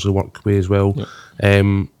 organisation you obviously work with as well.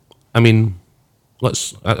 Yep. I mean,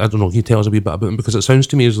 I don't know, can you tell us a wee bit about him? Because it sounds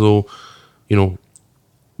to me as though, you know,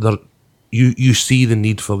 you see the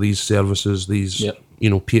need for these services, these, Yep. you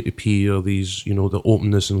know, peer-to-peer, these, you know, the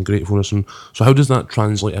openness and gratefulness. And so how does that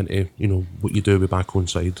translate into, you know, what you do with Back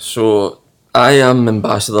Onside? So I am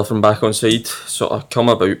ambassador from Back Onside, sort of come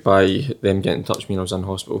about by them getting in touch with me when I was in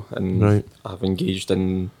hospital, and Right. I've engaged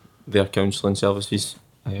in their counselling services.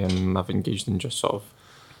 I've engaged in just sort of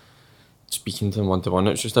speaking to them one-to-one.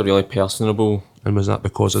 It's just a really personable. And was that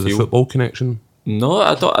because of the Feel- football connection? No,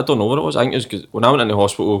 I don't know what it was. I think it was because when I went into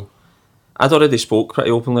hospital, I'd already spoke pretty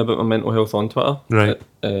openly about my mental health on Twitter. Right.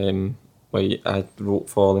 Like, I wrote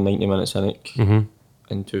for the 90 Minute Cynic Mm-hmm.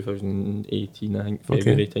 in 2018, I think,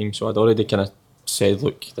 February time. So I'd already kind of said,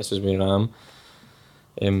 look, this is where I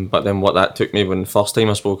am. But then what that took me, when the first time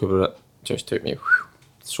I spoke about it, just took me,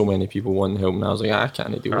 so many people wanting help, and I was like, I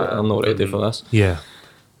can't do it, I'm not ready for this. Yeah.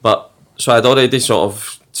 But, so I'd already sort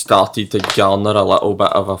of started to garner a little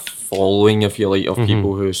bit of a following, if you like, of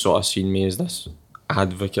people who sort of seen me as this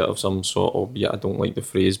advocate of some sort, albeit I don't like the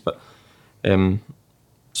phrase. But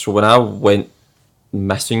so when I went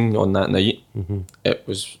missing on that night, it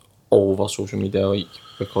was all over social media, like,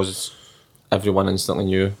 because everyone instantly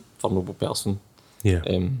knew, vulnerable person. Yeah.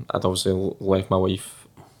 I'd obviously left my wife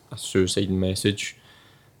a suicide message,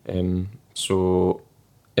 so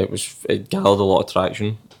it gathered a lot of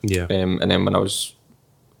traction. Yeah. And then when I was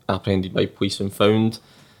apprehended by police and found,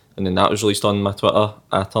 and then that was released on my Twitter,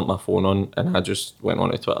 I turned my phone on and I just went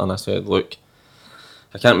onto Twitter and I said, look,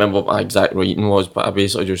 I can't remember what my exact writing was, but I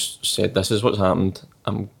basically just said, this is what's happened.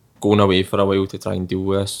 I'm going away for a while to try and deal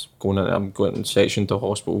with this. I'm going section to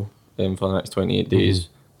hospital for the next 28 days,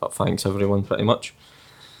 but thanks everyone, pretty much.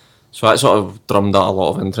 So that sort of drummed out a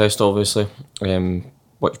lot of interest, obviously,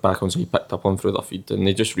 which Back Onside picked up on through their feed, and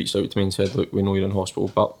they just reached out to me and said, look, we know you're in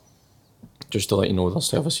hospital, but just to let you know, there's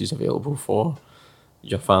services available for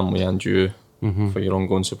your family and you for your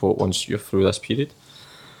ongoing support once you're through this period.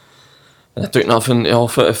 And I took nothing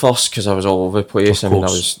off it at first because I was all over the place. I mean, I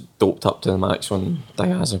was doped up to the max on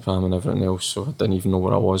diazepam and everything else, so I didn't even know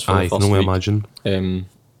where I was for I the can first only week. imagine.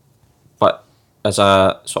 But as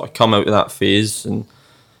I sort of come out of that phase, and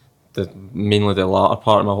mainly the latter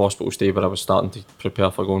part of my hospital stay, where I was starting to prepare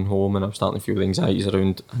for going home, and I was starting to feel the anxieties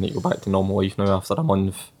around, I need to go back to normal life now after a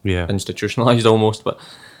month, Yeah. institutionalised almost, but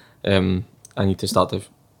I need to start to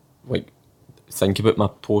like think about my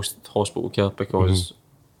post-hospital care, because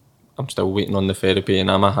I'm still waiting on the therapy, and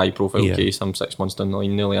I'm a high-profile Yeah. case. I'm 6 months down the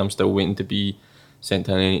line nearly. I'm still waiting to be sent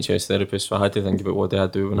to an NHS therapist, so I had to think about what do I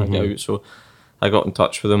do when I get out. So I got in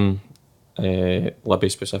touch with them, Libby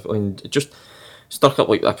specifically, and it just struck up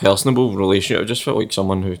like a personable relationship. I just felt like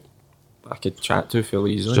someone who I could chat to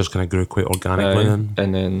fairly easily. Just kind of grew quite organically then.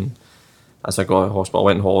 And then as I got out of hospital, I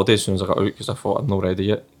went on holiday as soon as I got out, because I thought I'm not ready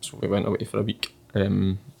yet. So we went away for a week.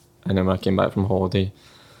 And then when I came back from holiday,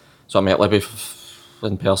 so I met Libby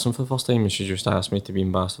in person for the first time, and she just asked me to be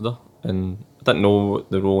ambassador. And I didn't know what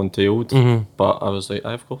the role entailed, but I was like,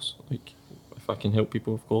 of course, like, if I can help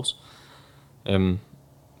people, of course.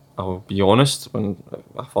 I'll be honest, when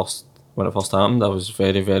it first happened, I was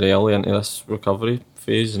very, very early into this recovery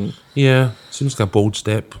phase, and Yeah, seems like a bold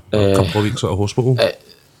step. A couple of weeks out of hospital.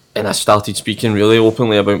 and I started speaking really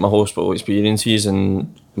openly about my hospital experiences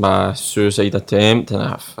and my suicide attempt, and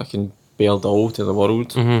I fucking bailed all to the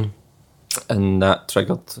world. And that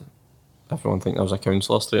triggered everyone thinking I was a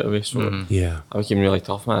counsellor straight away. So Yeah. I became really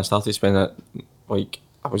tough, man. I started spending it, like,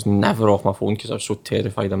 I was never off my phone because I was so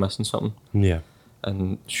terrified of missing something. Yeah.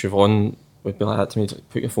 And Siobhan would be like that to me, like,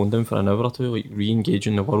 put your phone down for an hour or two, like, re-engage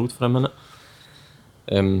in the world for a minute.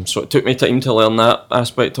 So it took me time to learn that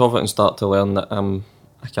aspect of it and start to learn that I'm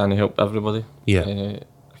I can't help everybody. Yeah.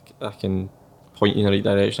 I can point you in the right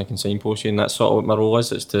direction. I can signpost you, and that's sort of what my role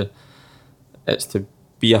is. It's to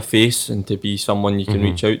be a face and to be someone you can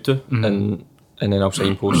reach out to, and then I'll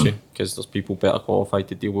signpost you because there's people better qualified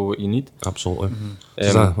to deal with what you need. Absolutely.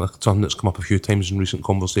 Is that something that's come up a few times in recent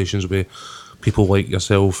conversations with people like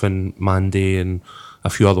yourself and Mandy and a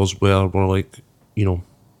few others, where we're like, you know,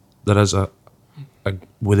 there is a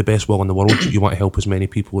with the best will in the world, you want to help as many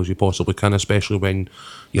people as you possibly can, especially when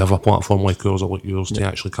you have a platform like ours or like yours to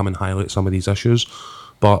actually come and highlight some of these issues.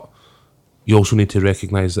 But you also need to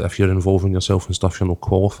recognise that if you're involving yourself in stuff you're not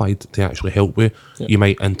qualified to actually help with, you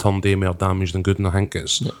might in turn do more damage than good. And I think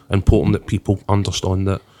it's important that people understand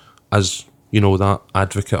that as, you know, that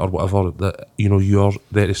advocate or whatever, that, you know, you're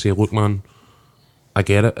there to say, look man, I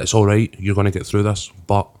get it, it's alright, you're going to get through this,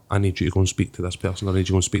 but I need you to go and speak to this person, I need you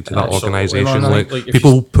to go and speak to that organisation. Like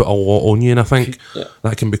people put a lot on you, and I think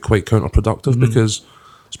that can be quite counterproductive because,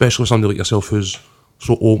 especially somebody like yourself who's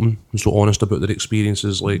so open and so honest about their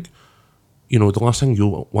experiences, like, you know, the last thing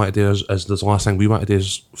you want to do is the last thing we want to do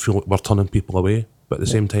is feel like we're turning people away. But at the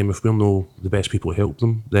same time, if we're not the best people to help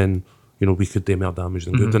them, then, you know, we could do more damage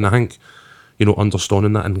than good. And I think, you know,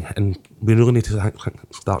 understanding that, and we really need to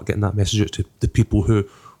start getting that message out to the people who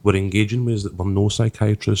we're engaging with, is that we're no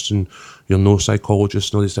psychiatrists and you're no psychologists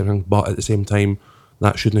and all these different things, but at the same time,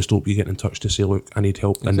 that shouldn't stop you getting in touch to say, look, I need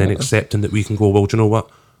help, and then accepting that we can go, well, do you know what?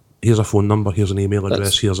 Here's a phone number, here's an email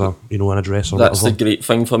address, here's a, you know, an address or that's whatever. The great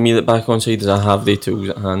thing for me that Back Onside is I have the tools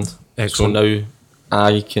at hand. Excellent. So now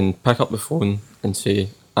I can pick up the phone and say,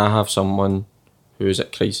 I have someone who is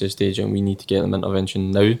at crisis stage and we need to get them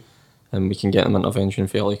intervention now, and we can get them intervention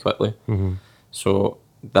fairly quickly. So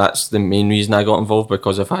that's the main reason I got involved,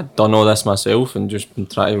 because if I'd done all this myself and just been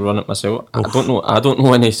trying to run it myself, I don't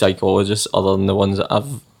know any psychologists other than the ones that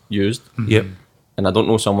I've used. Yep. And I don't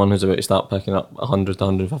know someone who's about to start picking up 100 to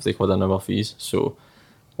 150 quid an hour fees. So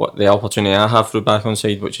what the opportunity I have through Back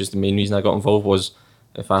Onside, which is the main reason I got involved, was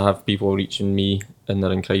if I have people reaching me and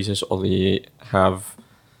they're in crisis, or they have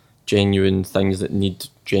genuine things that need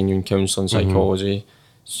genuine counselling, psychology,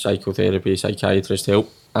 psychotherapy, psychiatrist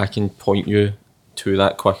help, I can point you to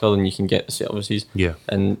that quicker than you can get the services. Yeah.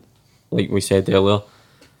 And like we said earlier,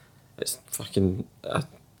 it's fucking a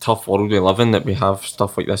tough world we live in that we have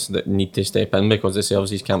stuff like this that need to step in because the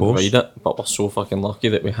services can't provide it. But we're so fucking lucky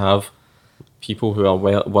that we have people who are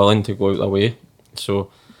willing to go out their way.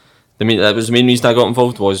 So that was the main reason I got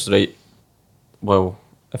involved, was, right, well,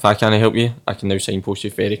 if I can't help you, I can now signpost you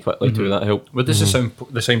very quickly to that help. What does the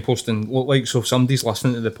signposting look like? So if somebody's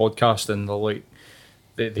listening to the podcast and they're like,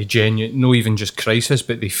 they genuine, not even just crisis,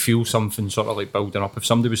 but they feel something sort of like building up. If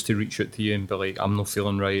somebody was to reach out to you and be like, I'm not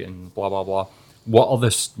feeling right and blah blah blah, what are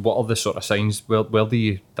the sort of signs? Where do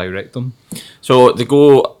you direct them? So they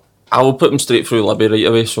go, I will put them straight through Libby right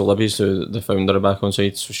away. So Libby's the founder of Back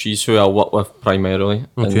Onside, so she's who I work with primarily.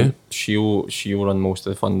 Okay. And she'll run most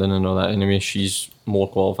of the funding and all that anyway. She's more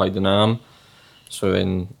qualified than I am. So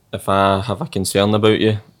then if I have a concern about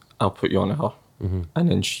you, I'll put you on to her. And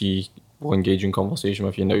then she will engage in conversation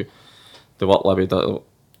with you. Now, the work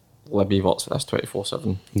Libby works with this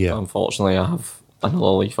 24/7. Yeah. Unfortunately, I have another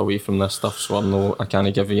life away from this stuff, so I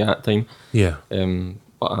can't give you that time. Yeah.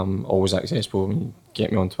 But I'm always accessible. I mean,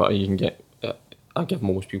 get me on Twitter, you can get, I give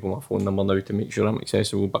most people my phone number now to make sure I'm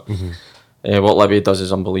accessible, but what Libby does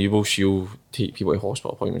is unbelievable. She'll take people to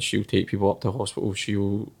hospital appointments, she'll take people up to hospital,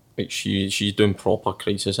 she's doing proper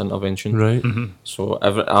crisis intervention. Right. So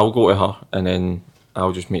I'll go to her and then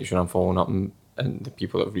I'll just make sure I'm following up and the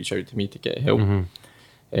people that have reached out to me to get help.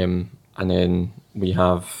 And then we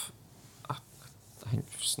have, I think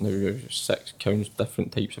now 6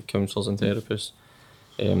 different types of counsellors and therapists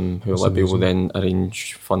who Libby will then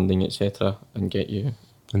arrange funding, etc., and get you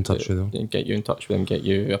in touch with them. Get you in touch with them, get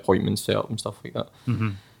you appointments set up and stuff like that.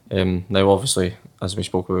 Now, obviously, as we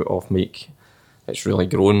spoke about off mic, it's really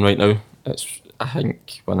growing right now. I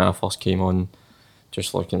think when I first came on,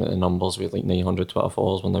 just looking at the numbers, we had like 900 Twitter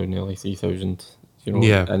followers, we're now nearly 3,000. You know,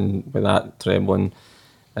 Yeah. And with that trebling,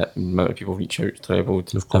 the amount of people reach out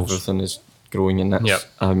trebled. Of course. Everything is growing, and that's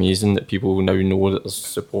amazing that people now know that there's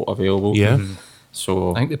support available. Yeah.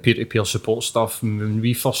 So I think the peer-to-peer support stuff, when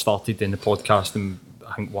we first started in the podcast, and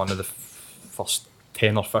I think one of the first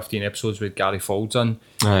 10 or 15 episodes with Gary Faulds in,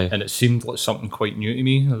 and it seemed like something quite new to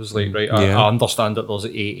me. I was like, right, I understand that there's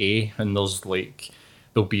AA and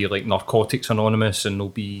there'll be like Narcotics Anonymous and there'll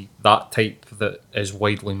be that type that is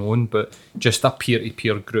widely known, but just a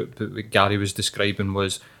peer-to-peer group that what Gary was describing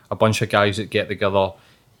was a bunch of guys that get together,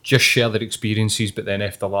 just share their experiences, but then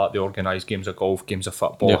after that they organise games of golf, games of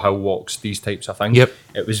football, hill walks, these types of things. Yep.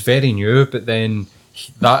 It was very new, but then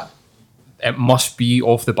that it must be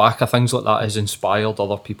off the back of things like that has inspired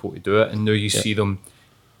other people to do it, and now you see them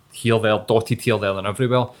here, there, dotted here, there, and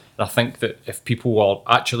everywhere. And I think that if people are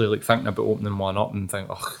actually like thinking about opening one up and think,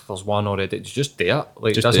 oh, there's one already, it's just do it.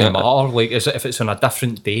 Like, it doesn't matter. Like, is it if it's on a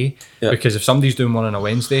different day? Because if somebody's doing one on a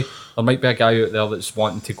Wednesday, there might be a guy out there that's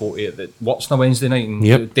wanting to go to it that works on a Wednesday night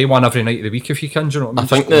and day one every night of the week if you can. Do you know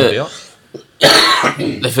what I mean? I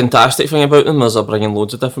think the fantastic thing about them is they're bringing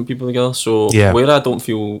loads of different people together. So where I don't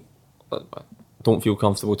feel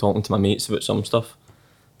comfortable talking to my mates about some stuff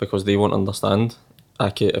because they won't understand.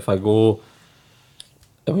 If I go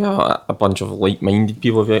with a bunch of like-minded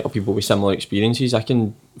people or people with similar experiences, I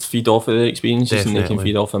can feed off of their experiences and they can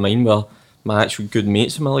feed off of mine, where my actual good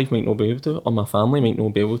mates in my life might not be able to, or my family might not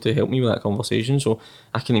be able to help me with that conversation. So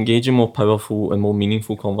I can engage in more powerful and more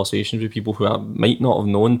meaningful conversations with people who I might not have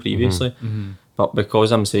known previously. But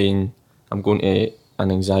because I'm saying I'm going to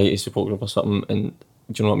an anxiety support group or something, and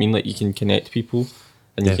do you know what I mean? Like, you can connect people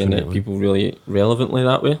and you can connect people really relevantly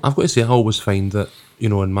that way. I've got to say, I always find that, you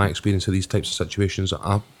know, in my experience of these types of situations,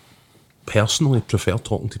 I personally prefer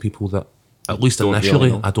talking to people that, at least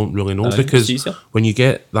initially, I don't really know, because when you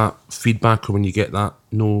get that feedback or when you get that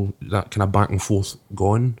that kind of back and forth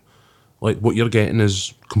going, like, what you're getting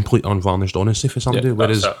is complete unvarnished honesty for somebody.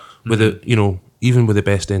 Whereas with it, you know, even with the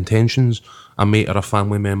best intentions, a mate or a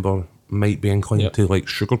family member might be inclined to like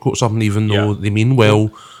sugarcoat something, even though they mean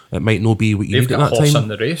well. It might not be what you need at that time. They've got a horse in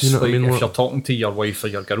the race. You know, like, if you're talking to your wife or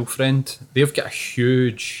your girlfriend, they've got a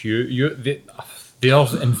huge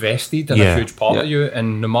they're invested in a huge part of you,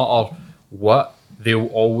 and no matter what, they'll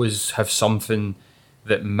always have something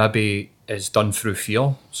that maybe is done through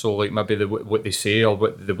fear. So like maybe what they say or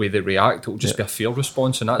the way they react, it'll just be a fear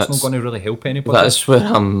response, and that's not going to really help anybody. That's where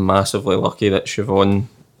I'm massively lucky that Siobhan,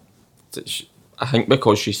 I think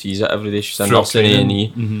because she sees it every day, she's in nursing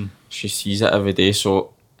A&E, she sees it every day,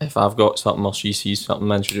 so if I've got something or she sees something,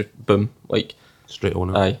 then she just boom, like straight on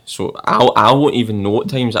it. Aye, so I won't even know at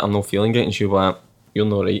times that I'm not feeling great, and she'll be like, "You're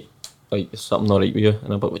not right, like there's something not right with you,"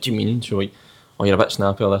 and I'm like, "What do you mean?" She'll like, "Oh, you're a bit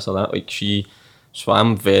snappy or this or that." Like so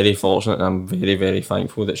I'm very fortunate and I'm very, very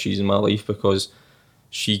thankful that she's in my life, because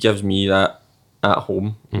she gives me that at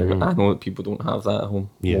home. I know that people don't have that at home.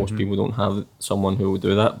 Most people don't have someone who will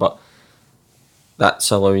do that, but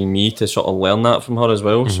that's allowing me to sort of learn that from her as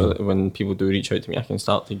well, so that when people do reach out to me, I can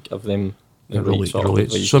start to give them the right sort of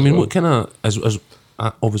advice. So I mean, what kind of, as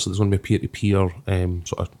obviously there's going to be peer-to-peer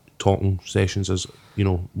sort of talking sessions, as you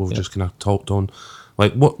know, we've just kind of talked on.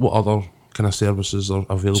 Like, what other kind of services are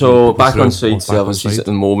available? So back on side services at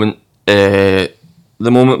the moment, we're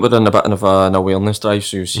in a bit of an awareness drive,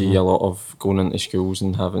 so you see a lot of going into schools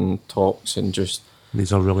and having talks and just.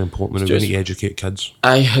 These are really important. We need to educate kids.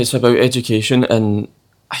 It's about education, and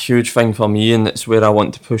a huge thing for me, and it's where I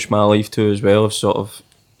want to push my life to as well. Sort of,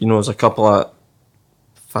 you know, there's a couple of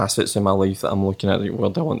facets in my life that I'm looking at, like, where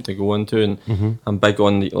I want to go into, and I'm big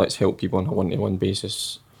on let's help people on a one-to-one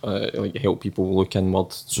basis. Like, help people look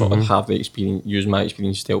inward, sort of have the experience, use my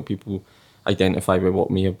experience to help people identify with what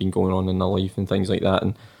may have been going on in their life and things like that.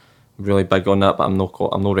 And really big on that, but I'm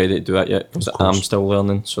not ready to do it yet, because I'm still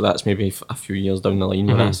learning. So that's maybe a few years down the line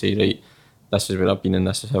when I say, right, this is where I've been and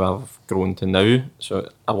this is how I've grown to now. So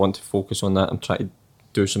I want to focus on that and try to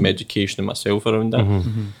do some education myself around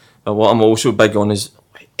that. But what I'm also big on is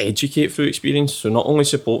educate through experience. So not only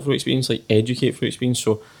support through experience, like educate through experience.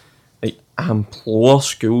 So like, I implore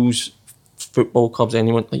schools, football clubs,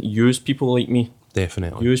 anyone, like, use people like me.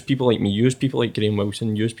 Definitely. Use people like me. Use people like Graham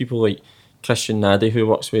Wilson. Use people like Christian Naddy, who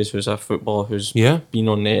works with us, who's a footballer who's been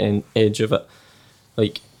on the edge of it.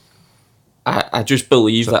 Like, I just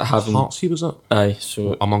believe that having Heartsea, was it? Aye,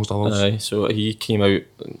 so amongst others. Aye, so he came out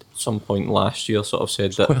at some point last year, sort of said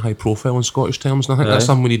it's that quite high profile in Scottish terms, and I think that's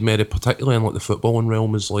something we need more, particularly in like the footballing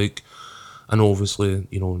realm. Is like, and obviously,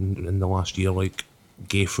 you know, in the last year, like,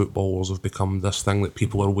 gay footballers have become this thing that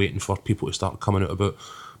people are waiting for people to start coming out about.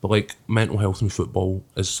 But like, mental health in football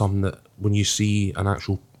is something that when you see an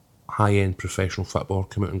actual high-end professional footballer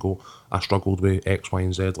come out and go, I struggled with X, Y,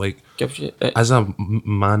 and Z, like, as a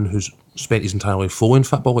man who's spent his entire life following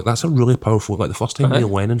football, like, that's a really powerful, like, the first time Neil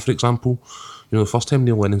Lennon, for example, you know, the first time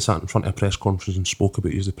Neil Lennon sat in front of a press conference and spoke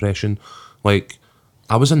about his depression, like,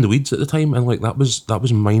 I was in the weeds at the time, and like, that was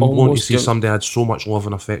mind-blowing to see somebody had so much love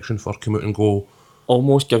and affection for come out and go.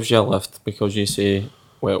 Almost gives you a lift, because you say,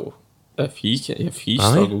 well, if he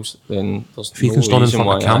struggles, then there's if he can stand in front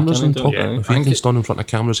of cameras and talk, if he can stand in front of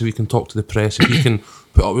cameras, if he can talk to the press, if he can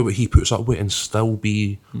put up with what he puts up with and still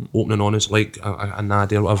be open and honest, like a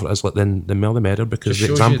Nadia or whatever it is, like, then the more the better, because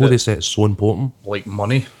the example they set is so important. Like,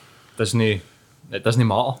 money doesn't matter,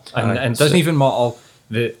 and it doesn't even matter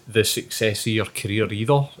the success of your career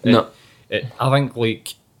either. No. I think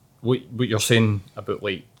like what you're saying about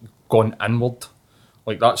like going inward,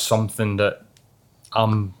 like that's something that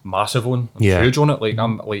I'm massive on. I'm huge on it.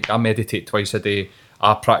 Like I meditate twice a day.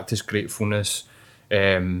 I practice gratefulness.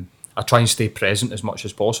 I try and stay present as much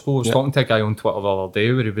as possible. I was talking to a guy on Twitter the other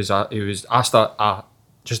day where he was asked an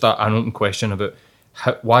open question about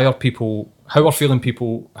how are people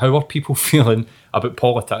feeling about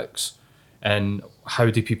politics, and how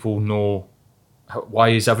do people know? Why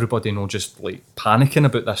is everybody just like panicking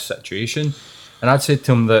about this situation? And I'd said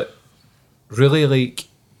to him that really, like,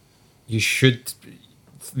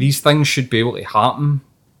 these things should be able to happen,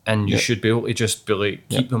 and you should be able to just be like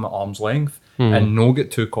keep them at arm's length and not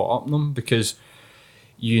get too caught up in them, because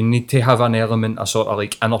you need to have an element of sort of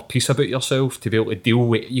like inner peace about yourself to be able to deal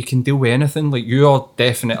with. You can deal with anything. Like you are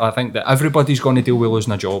definitely. I think that everybody's going to deal with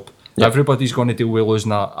losing a job. Yep. Everybody's going to deal with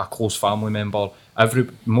losing a close family member.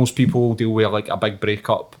 Most people will deal with like a big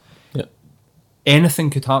breakup. Yep.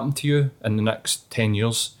 Anything could happen to you in the next 10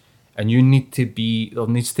 years, and there needs to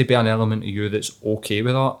be an element of you that's okay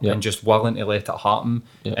with that and just willing to let it happen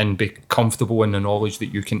and be comfortable in the knowledge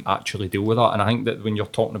that you can actually deal with that. And I think that when you're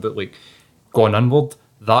talking about like going inward,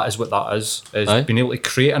 that is what that is being able to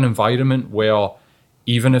create an environment where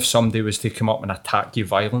even if somebody was to come up and attack you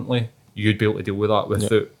violently, you'd be able to deal with that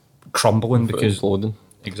without crumbling, because imploding.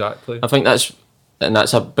 Exactly. I think that's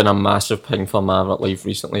been a massive thing for my life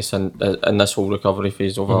recently, since in this whole recovery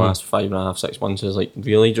phase over the last 5.5, 6 months, is like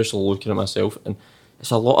really just looking at myself, and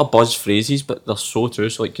it's a lot of buzz phrases, but they're so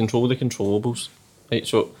true. So like control the controllables, right?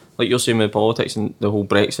 So like you're saying with politics and the whole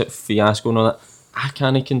Brexit fiasco and all that, I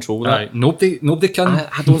can't control that. Nobody can.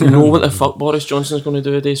 I don't know what the fuck Boris Johnson's going to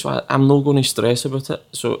do today, so I'm not going to stress about it.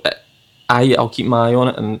 So I'll keep my eye on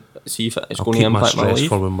it and see if it's going to impact my life. Stress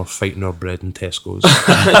for when we're fighting our bread in Tesco's.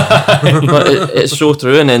 But it's so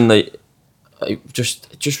true, and then like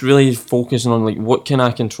just really focusing on like what can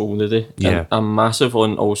I control today. Yeah. And I'm massive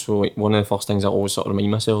on also like one of the first things I always sort of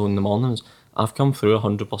remind myself in the mornings. I've come through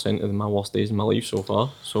 100% of my worst days in my life so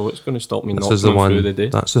far, so it's going to stop me not going through the day.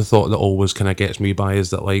 That's the thought that always kind of gets me by, is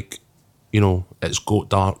that like, you know, it's got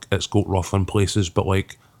dark, it's got rough in places, but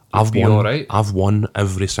like I've won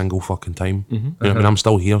every single fucking time. You know what I mean? I'm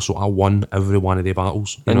still here, so I won every one of the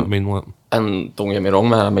battles. You know what I mean? Like, and don't get me wrong,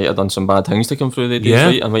 man, I might have done some bad things to come through the days,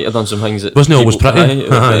 right? I might have done some things that wasn't always pretty,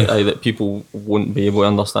 that people wouldn't be able to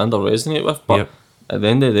understand or resonate with. But at the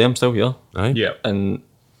end of the day, I'm still here. Yeah. And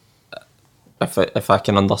if I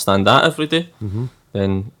can understand that every day,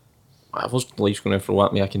 then whatever's life's going to throw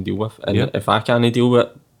at me, I can deal with. And if I can't deal with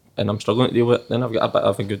it, and I'm struggling to deal with it, then I've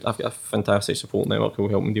got a fantastic support network who will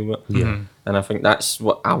help me deal with it. Yeah. And I think that's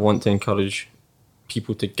what I want to encourage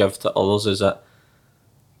people to give to others, is that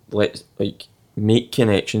let's like make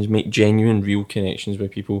connections, make genuine, real connections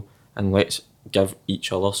with people, and let's give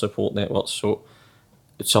each other support networks. So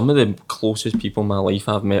some of the closest people in my life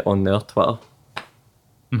I've met on their Twitter.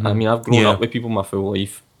 I mean, I've grown up with people my full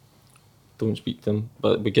life. Don't speak to them,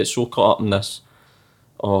 but we get so caught up in this.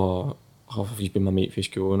 Oh, have you been my mate for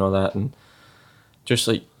school and all that, and just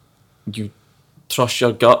like you trust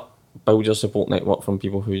your gut, build your support network from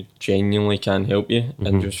people who genuinely can help you,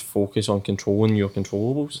 and just focus on controlling your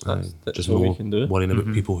controllables. That's just all we can do. Worrying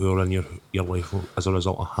about people who are in your life as a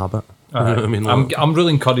result of habit. You know what I mean? I'm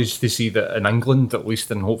really encouraged to see that in England, at least,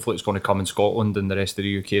 and hopefully it's going to come in Scotland and the rest of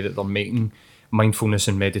the UK, that they're making mindfulness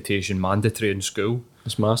and meditation mandatory in school.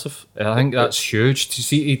 It's massive. I think that's huge to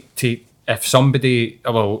see. If somebody,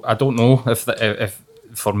 well, I don't know if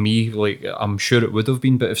for me, like, I'm sure it would have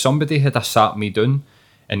been, but if somebody had sat me down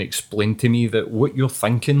and explained to me that what you're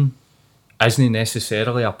thinking isn't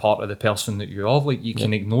necessarily a part of the person that you are, like, you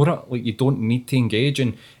can ignore it, like, you don't need to engage.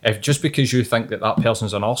 And if just because you think that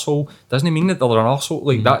person's an arsehole doesn't mean that they're an arsehole,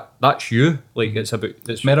 like, that's you, like,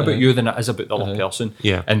 it's more about you than it is about the other person.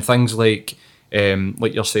 And things like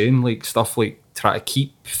you're saying, like stuff like try to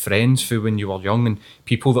keep friends for when you were young, and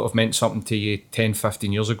people that have meant something to you 10,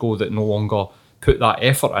 15 years ago that no longer put that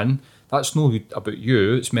effort in, that's not about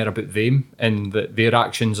you, it's more about them, and that their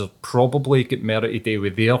actions are probably get more to do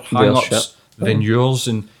with their hang-ups than yours.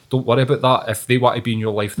 And don't worry about that. If they want to be in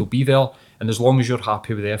your life, they'll be there, and as long as you're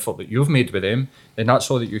happy with the effort that you've made with them, then that's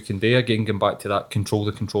all that you can do. Again, going back to that, control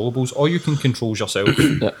the controllables. All you can control is yourself.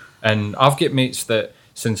 And I've got mates that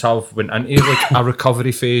since I've went into like a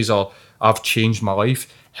recovery phase, or I've changed my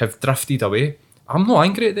life, have drifted away. I'm not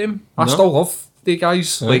angry at them. I still love the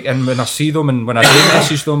guys. Like, and when I see them, and when I do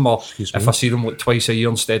message them, or if I see them like twice a year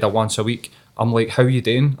instead of once a week, I'm like, how you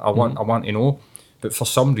doing? I want to know. But for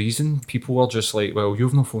some reason, people are just like, well,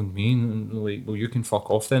 you've not phoned me, and like, well, you can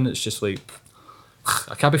fuck off then. It's just like,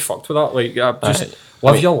 I can't be fucked with that. Like, just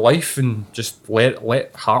live your life and just let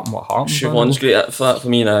happen what happens. Siobhan's great at for that for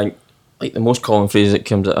me, and I think like the most common phrase that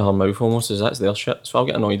comes out of her mouth almost is "that's their shit." So I'll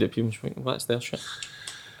get annoyed at people and think, "That's their shit,"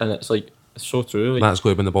 and it's like it's so true. Like, that's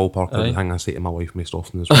going to be in the ballpark of the thing I say to my wife most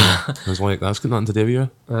often as well. It's like, that's got nothing to do with you.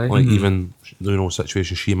 Like even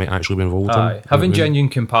situations she might actually be involved in. Having genuine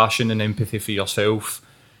compassion and empathy for yourself,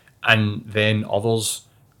 and then others,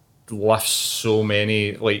 lifts so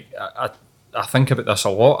many. Like I think about this a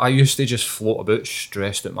lot. I used to just float about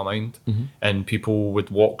stressed out my mind, and people would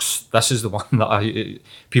walk. This is the one that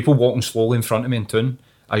people walking slowly in front of me in town.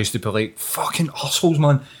 I used to be like, "Fucking assholes,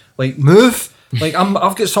 man! Like move! Like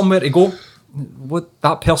I've got somewhere to go. What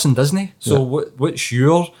that person doesn't. So what's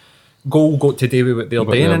your goal got to do with what they're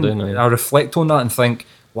doing?" And I reflect on that and think,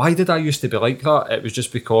 why did I used to be like that? It was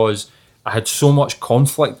just because I had so much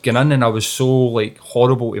conflict going in, and I was so like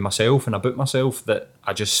horrible to myself and about myself that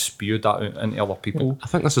I just spewed that out into other people. I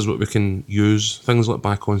think this is what we can use things like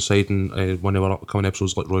Back On Side and one of our upcoming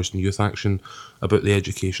episodes like Royston Youth Action about the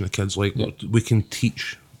education of kids. Like we can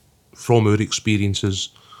teach from our experiences,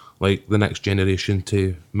 like the next generation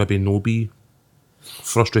to maybe no be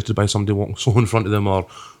frustrated by somebody walking slow in front of them or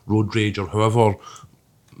road rage or however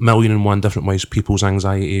million and one different ways people's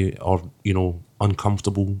anxiety or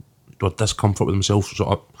uncomfortable or discomfort with themselves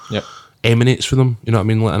sort of emanates for them, you know what I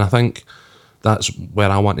mean? And I think that's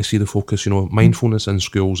where I want to see the focus. Mindfulness in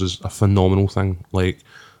schools is a phenomenal thing. Like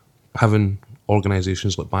having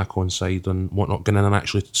organisations like Back On Side and whatnot going in and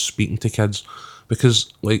actually speaking to kids,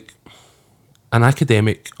 because like an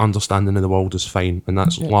academic understanding of the world is fine, and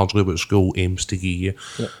that's largely what school aims to give you,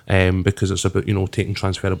 because it's about taking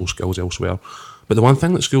transferable skills elsewhere. But the one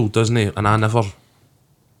thing that school doesn't,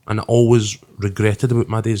 and I always regretted about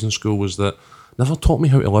my days in school, was that never taught me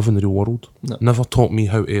how to live in the real world. Never taught me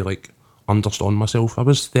how to like understand myself. I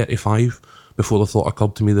was 35 before the thought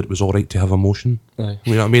occurred to me that it was all right to have emotion. You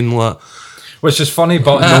know what I mean? Like, which is funny,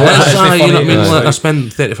 but you know what I mean? Like, I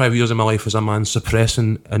spent 35 years of my life as a man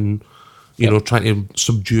suppressing and trying to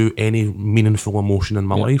subdue any meaningful emotion in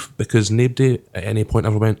my life, because nobody at any point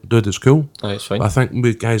ever went, dude, it's cool. It's fine. But I think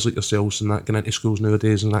with guys like yourselves and that getting into schools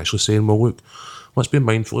nowadays and actually saying, well, look, let's be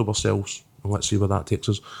mindful of ourselves and let's see where that takes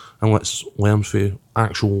us, and let's learn through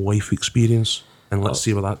actual life experience and let's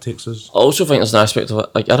see where that takes us. I also think there's an aspect of it,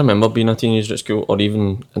 like I remember being a teenager at school or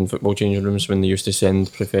even in football changing rooms when they used to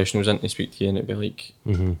send professionals in to speak to you, and it'd be like,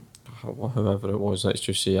 whoever it was, let's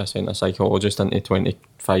just say I sent a psychologist into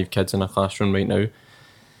 25 kids in a classroom right now,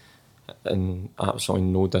 and absolutely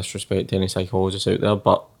no disrespect to any psychologists out there,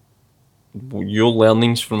 but your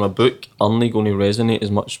learnings from a book aren't going to resonate as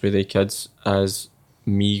much with the kids as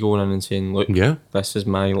me going in and saying, look, this is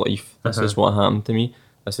my life, this is what happened to me,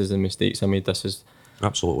 this is the mistakes I made, this is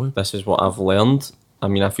what I've learned. I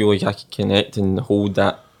mean, I feel like I could connect and hold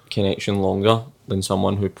that connection longer than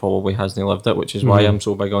someone who probably hasn't lived it, which is why I'm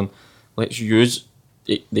so big on let's use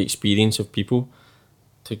the experience of people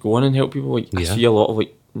to go in and help people. Like I see a lot of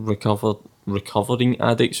like recovering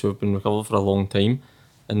addicts who have been recovered for a long time,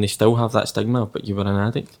 and they still have that stigma, but you were an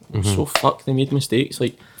addict. So fuck, they made mistakes.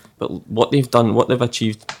 Like, but what they've done, what they've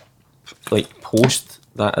achieved, like post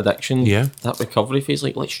that addiction, that recovery phase,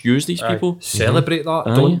 like let's use these people. Celebrate that.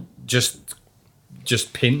 Don't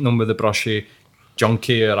just paint them with a brushy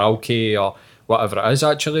junkie or alky or whatever it is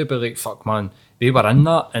actually, but like, fuck man, they were in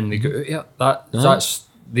that and they got out here. That's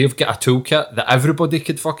they've got a toolkit that everybody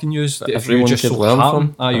could fucking use. That if you just so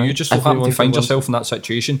happen, you just so happen to find yourself in that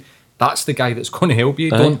situation, that's the guy that's going to help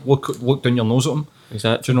you. Don't look down your nose at him.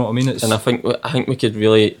 Exactly. Do you know what I mean? And I think we could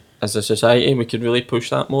really, as a society, we could really push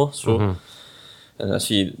that more. So, and I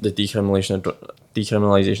see the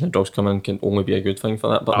decriminalisation of drugs coming can only be a good thing for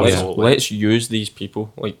that. But let's use these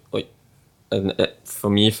people and for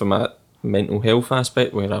me, from a mental health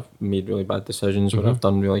aspect, where I've made really bad decisions, where I've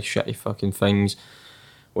done really shitty fucking things,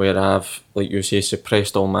 where I've, like you say,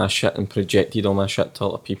 suppressed all my shit and projected all my shit to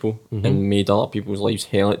other people and made other people's lives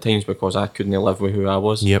hell at times because I couldn't live with who I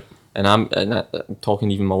was. And I'm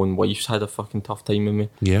talking, even my own wife's had a fucking tough time with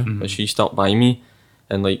me. But she stuck by me,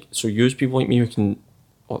 and like, so use people like me who can,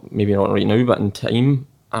 maybe not right now, but in time,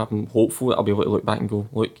 I'm hopeful that I'll be able to look back and go,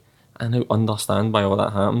 look, I now understand why all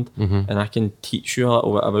that happened, and I can teach you a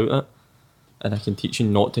little bit about it, and I can teach you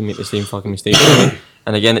not to make the same fucking mistakes.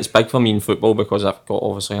 And again, it's big for me in football because I've got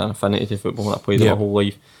obviously an affinity to football and I played it my whole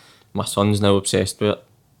life. My son's now obsessed with it,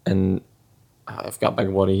 and I've got a big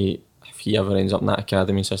worry if he ever ends up in that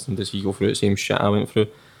academy system, does he go through the same shit I went through?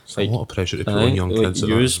 It's like, a lot of pressure to put on young kids.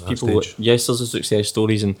 Use people. Yes, there's the success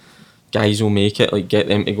stories and guys will make it. Like, get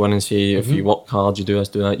them to go in and say, if you work hard, you do this,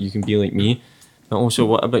 do that, you can be like me. But also,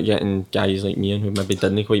 what about getting guys like me and who maybe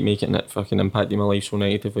didn't quite make it and it fucking impacted my life so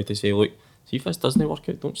negatively to say, look, see if this doesn't work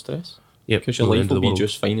out, don't stress. Yeah, Because your life will be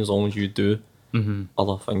just fine as long as you do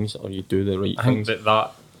other things or you do the right I think things.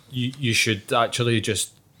 that you should actually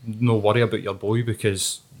just no worry about your boy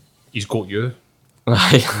because he's got you.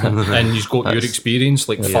 And he's got your experience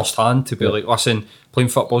like first hand to be like, listen, playing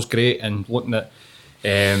football's great and looking at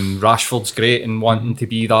Rashford's great and wanting to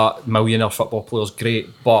be that millionaire football player's great,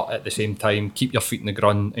 but at the same time keep your feet in the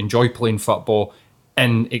ground, enjoy playing football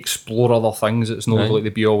and explore other things. It's not like the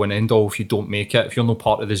be all and end all if you don't make it, if you're not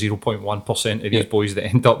part of the 0.1% of these boys that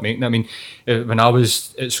end up making it. I mean, when I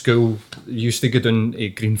was at school, I used to go down to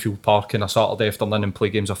Greenfield Park on a Saturday afternoon and play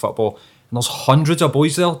games of football, and there's hundreds of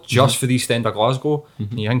boys there just for the East End of Glasgow.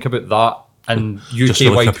 And you think about that, and Just like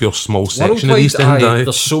a UK-wide, pure small section of worldwide, East End. aye,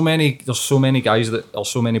 there's so many guys that, or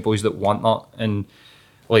so many boys that want that, and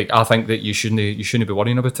like I think that you shouldn't be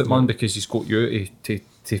worrying about it, man, because he's got you to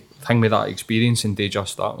hang with that experience and do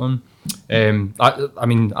just that, man. I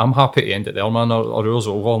mean, I'm happy to end it there, man. Our rules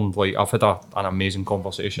are over, and like I've had an amazing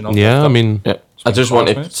conversation. Yeah, I mean, I just want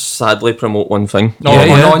to mate. sadly promote one thing. No,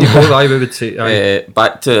 on you go. I would say. Aye.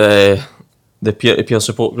 Back to the peer-to-peer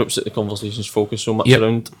support groups that the conversations focus so much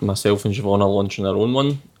around. Myself and Siobhan are launching our own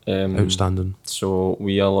one. outstanding. So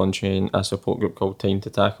we are launching a support group called Time to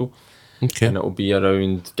Tackle. Okay. And it'll be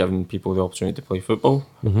around giving people the opportunity to play football.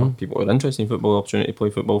 Or people who are interested in football, the opportunity to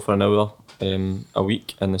play football for an hour a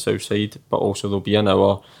week in the south side. But also there'll be an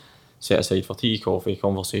hour set aside for tea, coffee,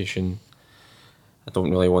 conversation. I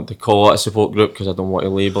don't really want to call it a support group because I don't want to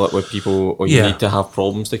label it with people or you need to have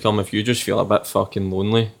problems to come. If you just feel a bit fucking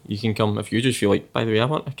lonely, you can come. If you just feel like, by the way, I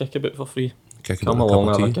want a kickabout for free, come along,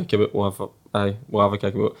 have a kickabout, we'll have a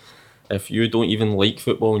kickabout. If you don't even like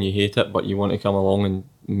football and you hate it, but you want to come along and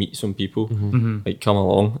meet some people, like come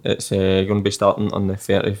along. It's going to be starting on the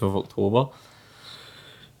 30th of October.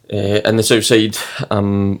 In the south side,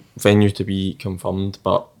 venue to be confirmed,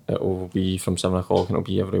 but it will be from 7 o'clock and it'll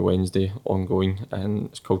be every Wednesday ongoing, and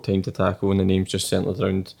it's called Time to Tackle, and the name's just centred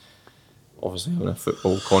around obviously having a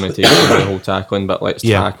football connotation with the whole tackling, but let's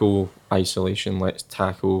tackle isolation, let's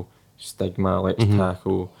tackle stigma, let's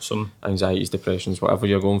tackle Some anxieties, depressions, whatever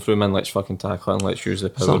you're going through, man, let's fucking tackle it and let's use the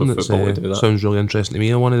power of football to do that. Sounds really interesting to me.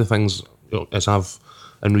 And one of the things is I've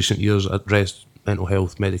in recent years addressed mental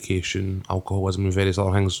health, medication, alcoholism and various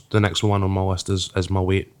other things. The next one on my list is my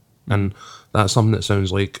weight. And that's something that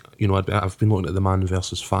sounds like, you know, I've been looking at the man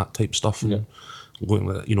versus fat type stuff and looking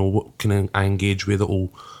at, you know, what can I engage with that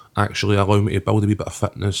will actually allow me to build a wee bit of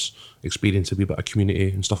fitness, experience a wee bit of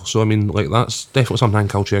community and stuff. So I mean, like, that's definitely something I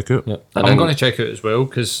think I'll check out. Yeah. I'm going to check out as well,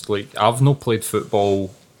 because like I've not played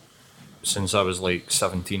football since I was like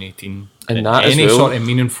 17, 18 And in that as any well. sort of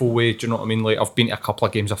meaningful way. Do you know what I mean? Like I've been to a couple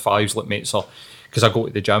of games of fives, like mates are, because I go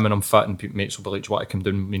to the gym and I'm fit, and mates will be like, "What, I come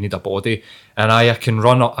down, we need a body," and I can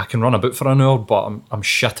run about for an hour, but I'm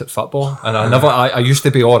shit at football, and I used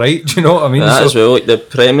to be all right. Do you know what I mean? That as well, like the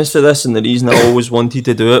premise of this and the reason I always wanted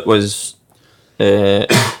to do it was, well,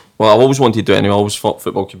 I always wanted to do it anyway. I always thought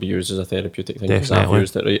football could be used as a therapeutic thing because I've Definitely.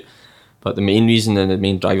 used it, right? But the main reason and the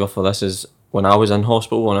main driver for this is when I was in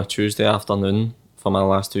hospital on a Tuesday afternoon for my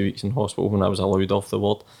last 2 weeks in hospital when I was allowed off the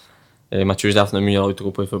ward. My Tuesday afternoon, you're allowed to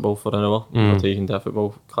go play football for an hour for taking to a football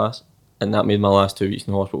class. And that made my last 2 weeks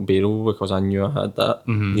in hospital bearable because I knew I had that.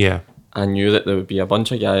 Yeah. I knew that there would be a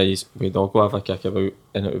bunch of guys, we'd all go have a kick about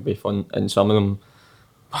and it would be fun. And some of them,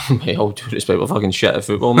 by all due respect, were fucking shit at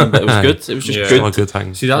football, man, but it was good. It was just It's all a good. good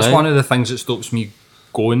thing. See, that's Right. one of the things that stops me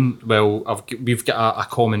going. Well, we've got a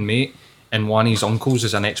common mate, and one of his uncles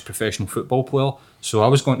is an ex-professional football player. So I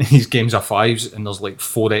was going to these games of fives, and there's like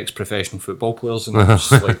 4 ex-professional football players, and I'm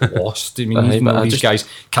just like lost. I mean, Aye, even but though I these just- guys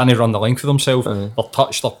can't run the length of themselves, they're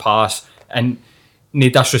touch, their pass, and no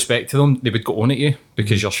disrespect to them, they would go on at you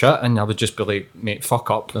because you're shit, and I would just be like, mate, fuck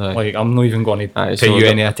up. Aye. Like, I'm not even going to Aye, pay so you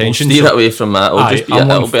any we'll attention. steer So- away from that. It'll Aye, just be I'm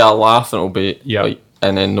it'll one be a laugh and it'll be Yeah. like,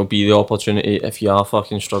 and then there'll be the opportunity if you are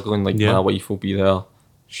fucking struggling. Like Yeah. my wife will be there.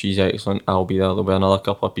 She's excellent. I'll be there. There'll be another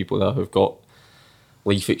couple of people there who've got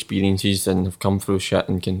life experiences and have come through shit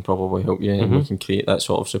and can probably help you, and we can create that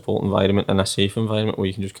sort of support environment and a safe environment where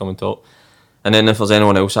you can just come and talk. And then if there's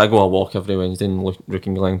anyone else, I go a walk every Wednesday in Rook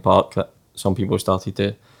and Glen Park that some people have started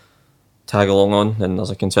to tag along on, and there's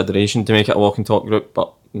a consideration to make it a walk and talk group,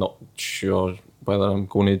 but not sure whether I'm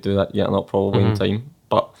going to do that yet or not, probably in time.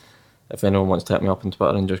 But if anyone wants to hit me up on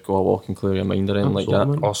Twitter and just go a walk and clear your mind or anything like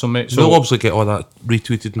Absolutely. that. Awesome, mate. We'll So obviously get all that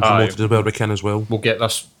retweeted and promoted as well, we can as well. we'll get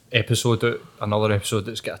this episode out, another episode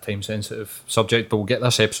that's got a time sensitive subject, but we'll get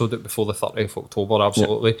this episode out before the 30th of October,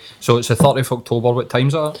 absolutely. So it's the 30th of October, what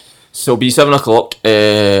time's that? So it'll be 7 o'clock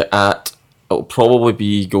at it'll probably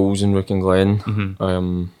be Goals in Rook and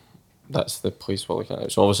Glen. That's the place we're looking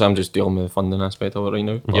at. So obviously I'm just dealing with the funding aspect of it right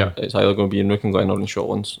now. But Yeah. it's either going to be in Rook and Glen or in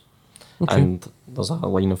Shortlands. And there's a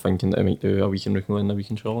line of thinking that I might do a week in Rook and Glen and a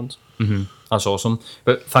week in Shortlands. That's awesome.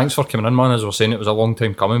 But thanks for coming in, man. As I was saying, it was a long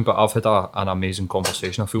time coming, but I've had an amazing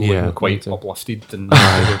conversation. I feel like we're quite uplifted, and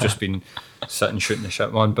we've just been sitting shooting the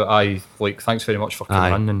shit, man. But thanks very much for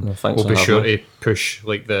coming in, and we'll be sure to push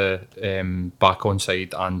like the back on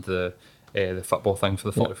side and the football thing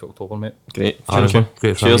for the 40th of October, mate. Great. Thank you.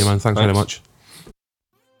 Great for you, man. Thanks very much.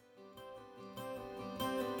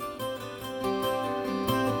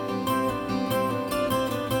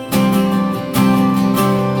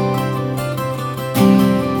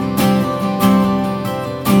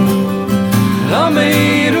 I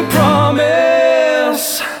made a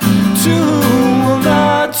promise to whom will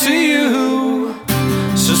not to you.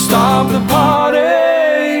 So stop the party.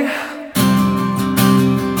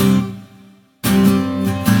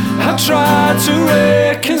 I tried to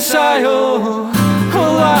reconcile a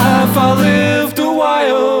life I lived a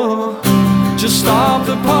while. Just stop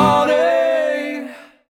the party.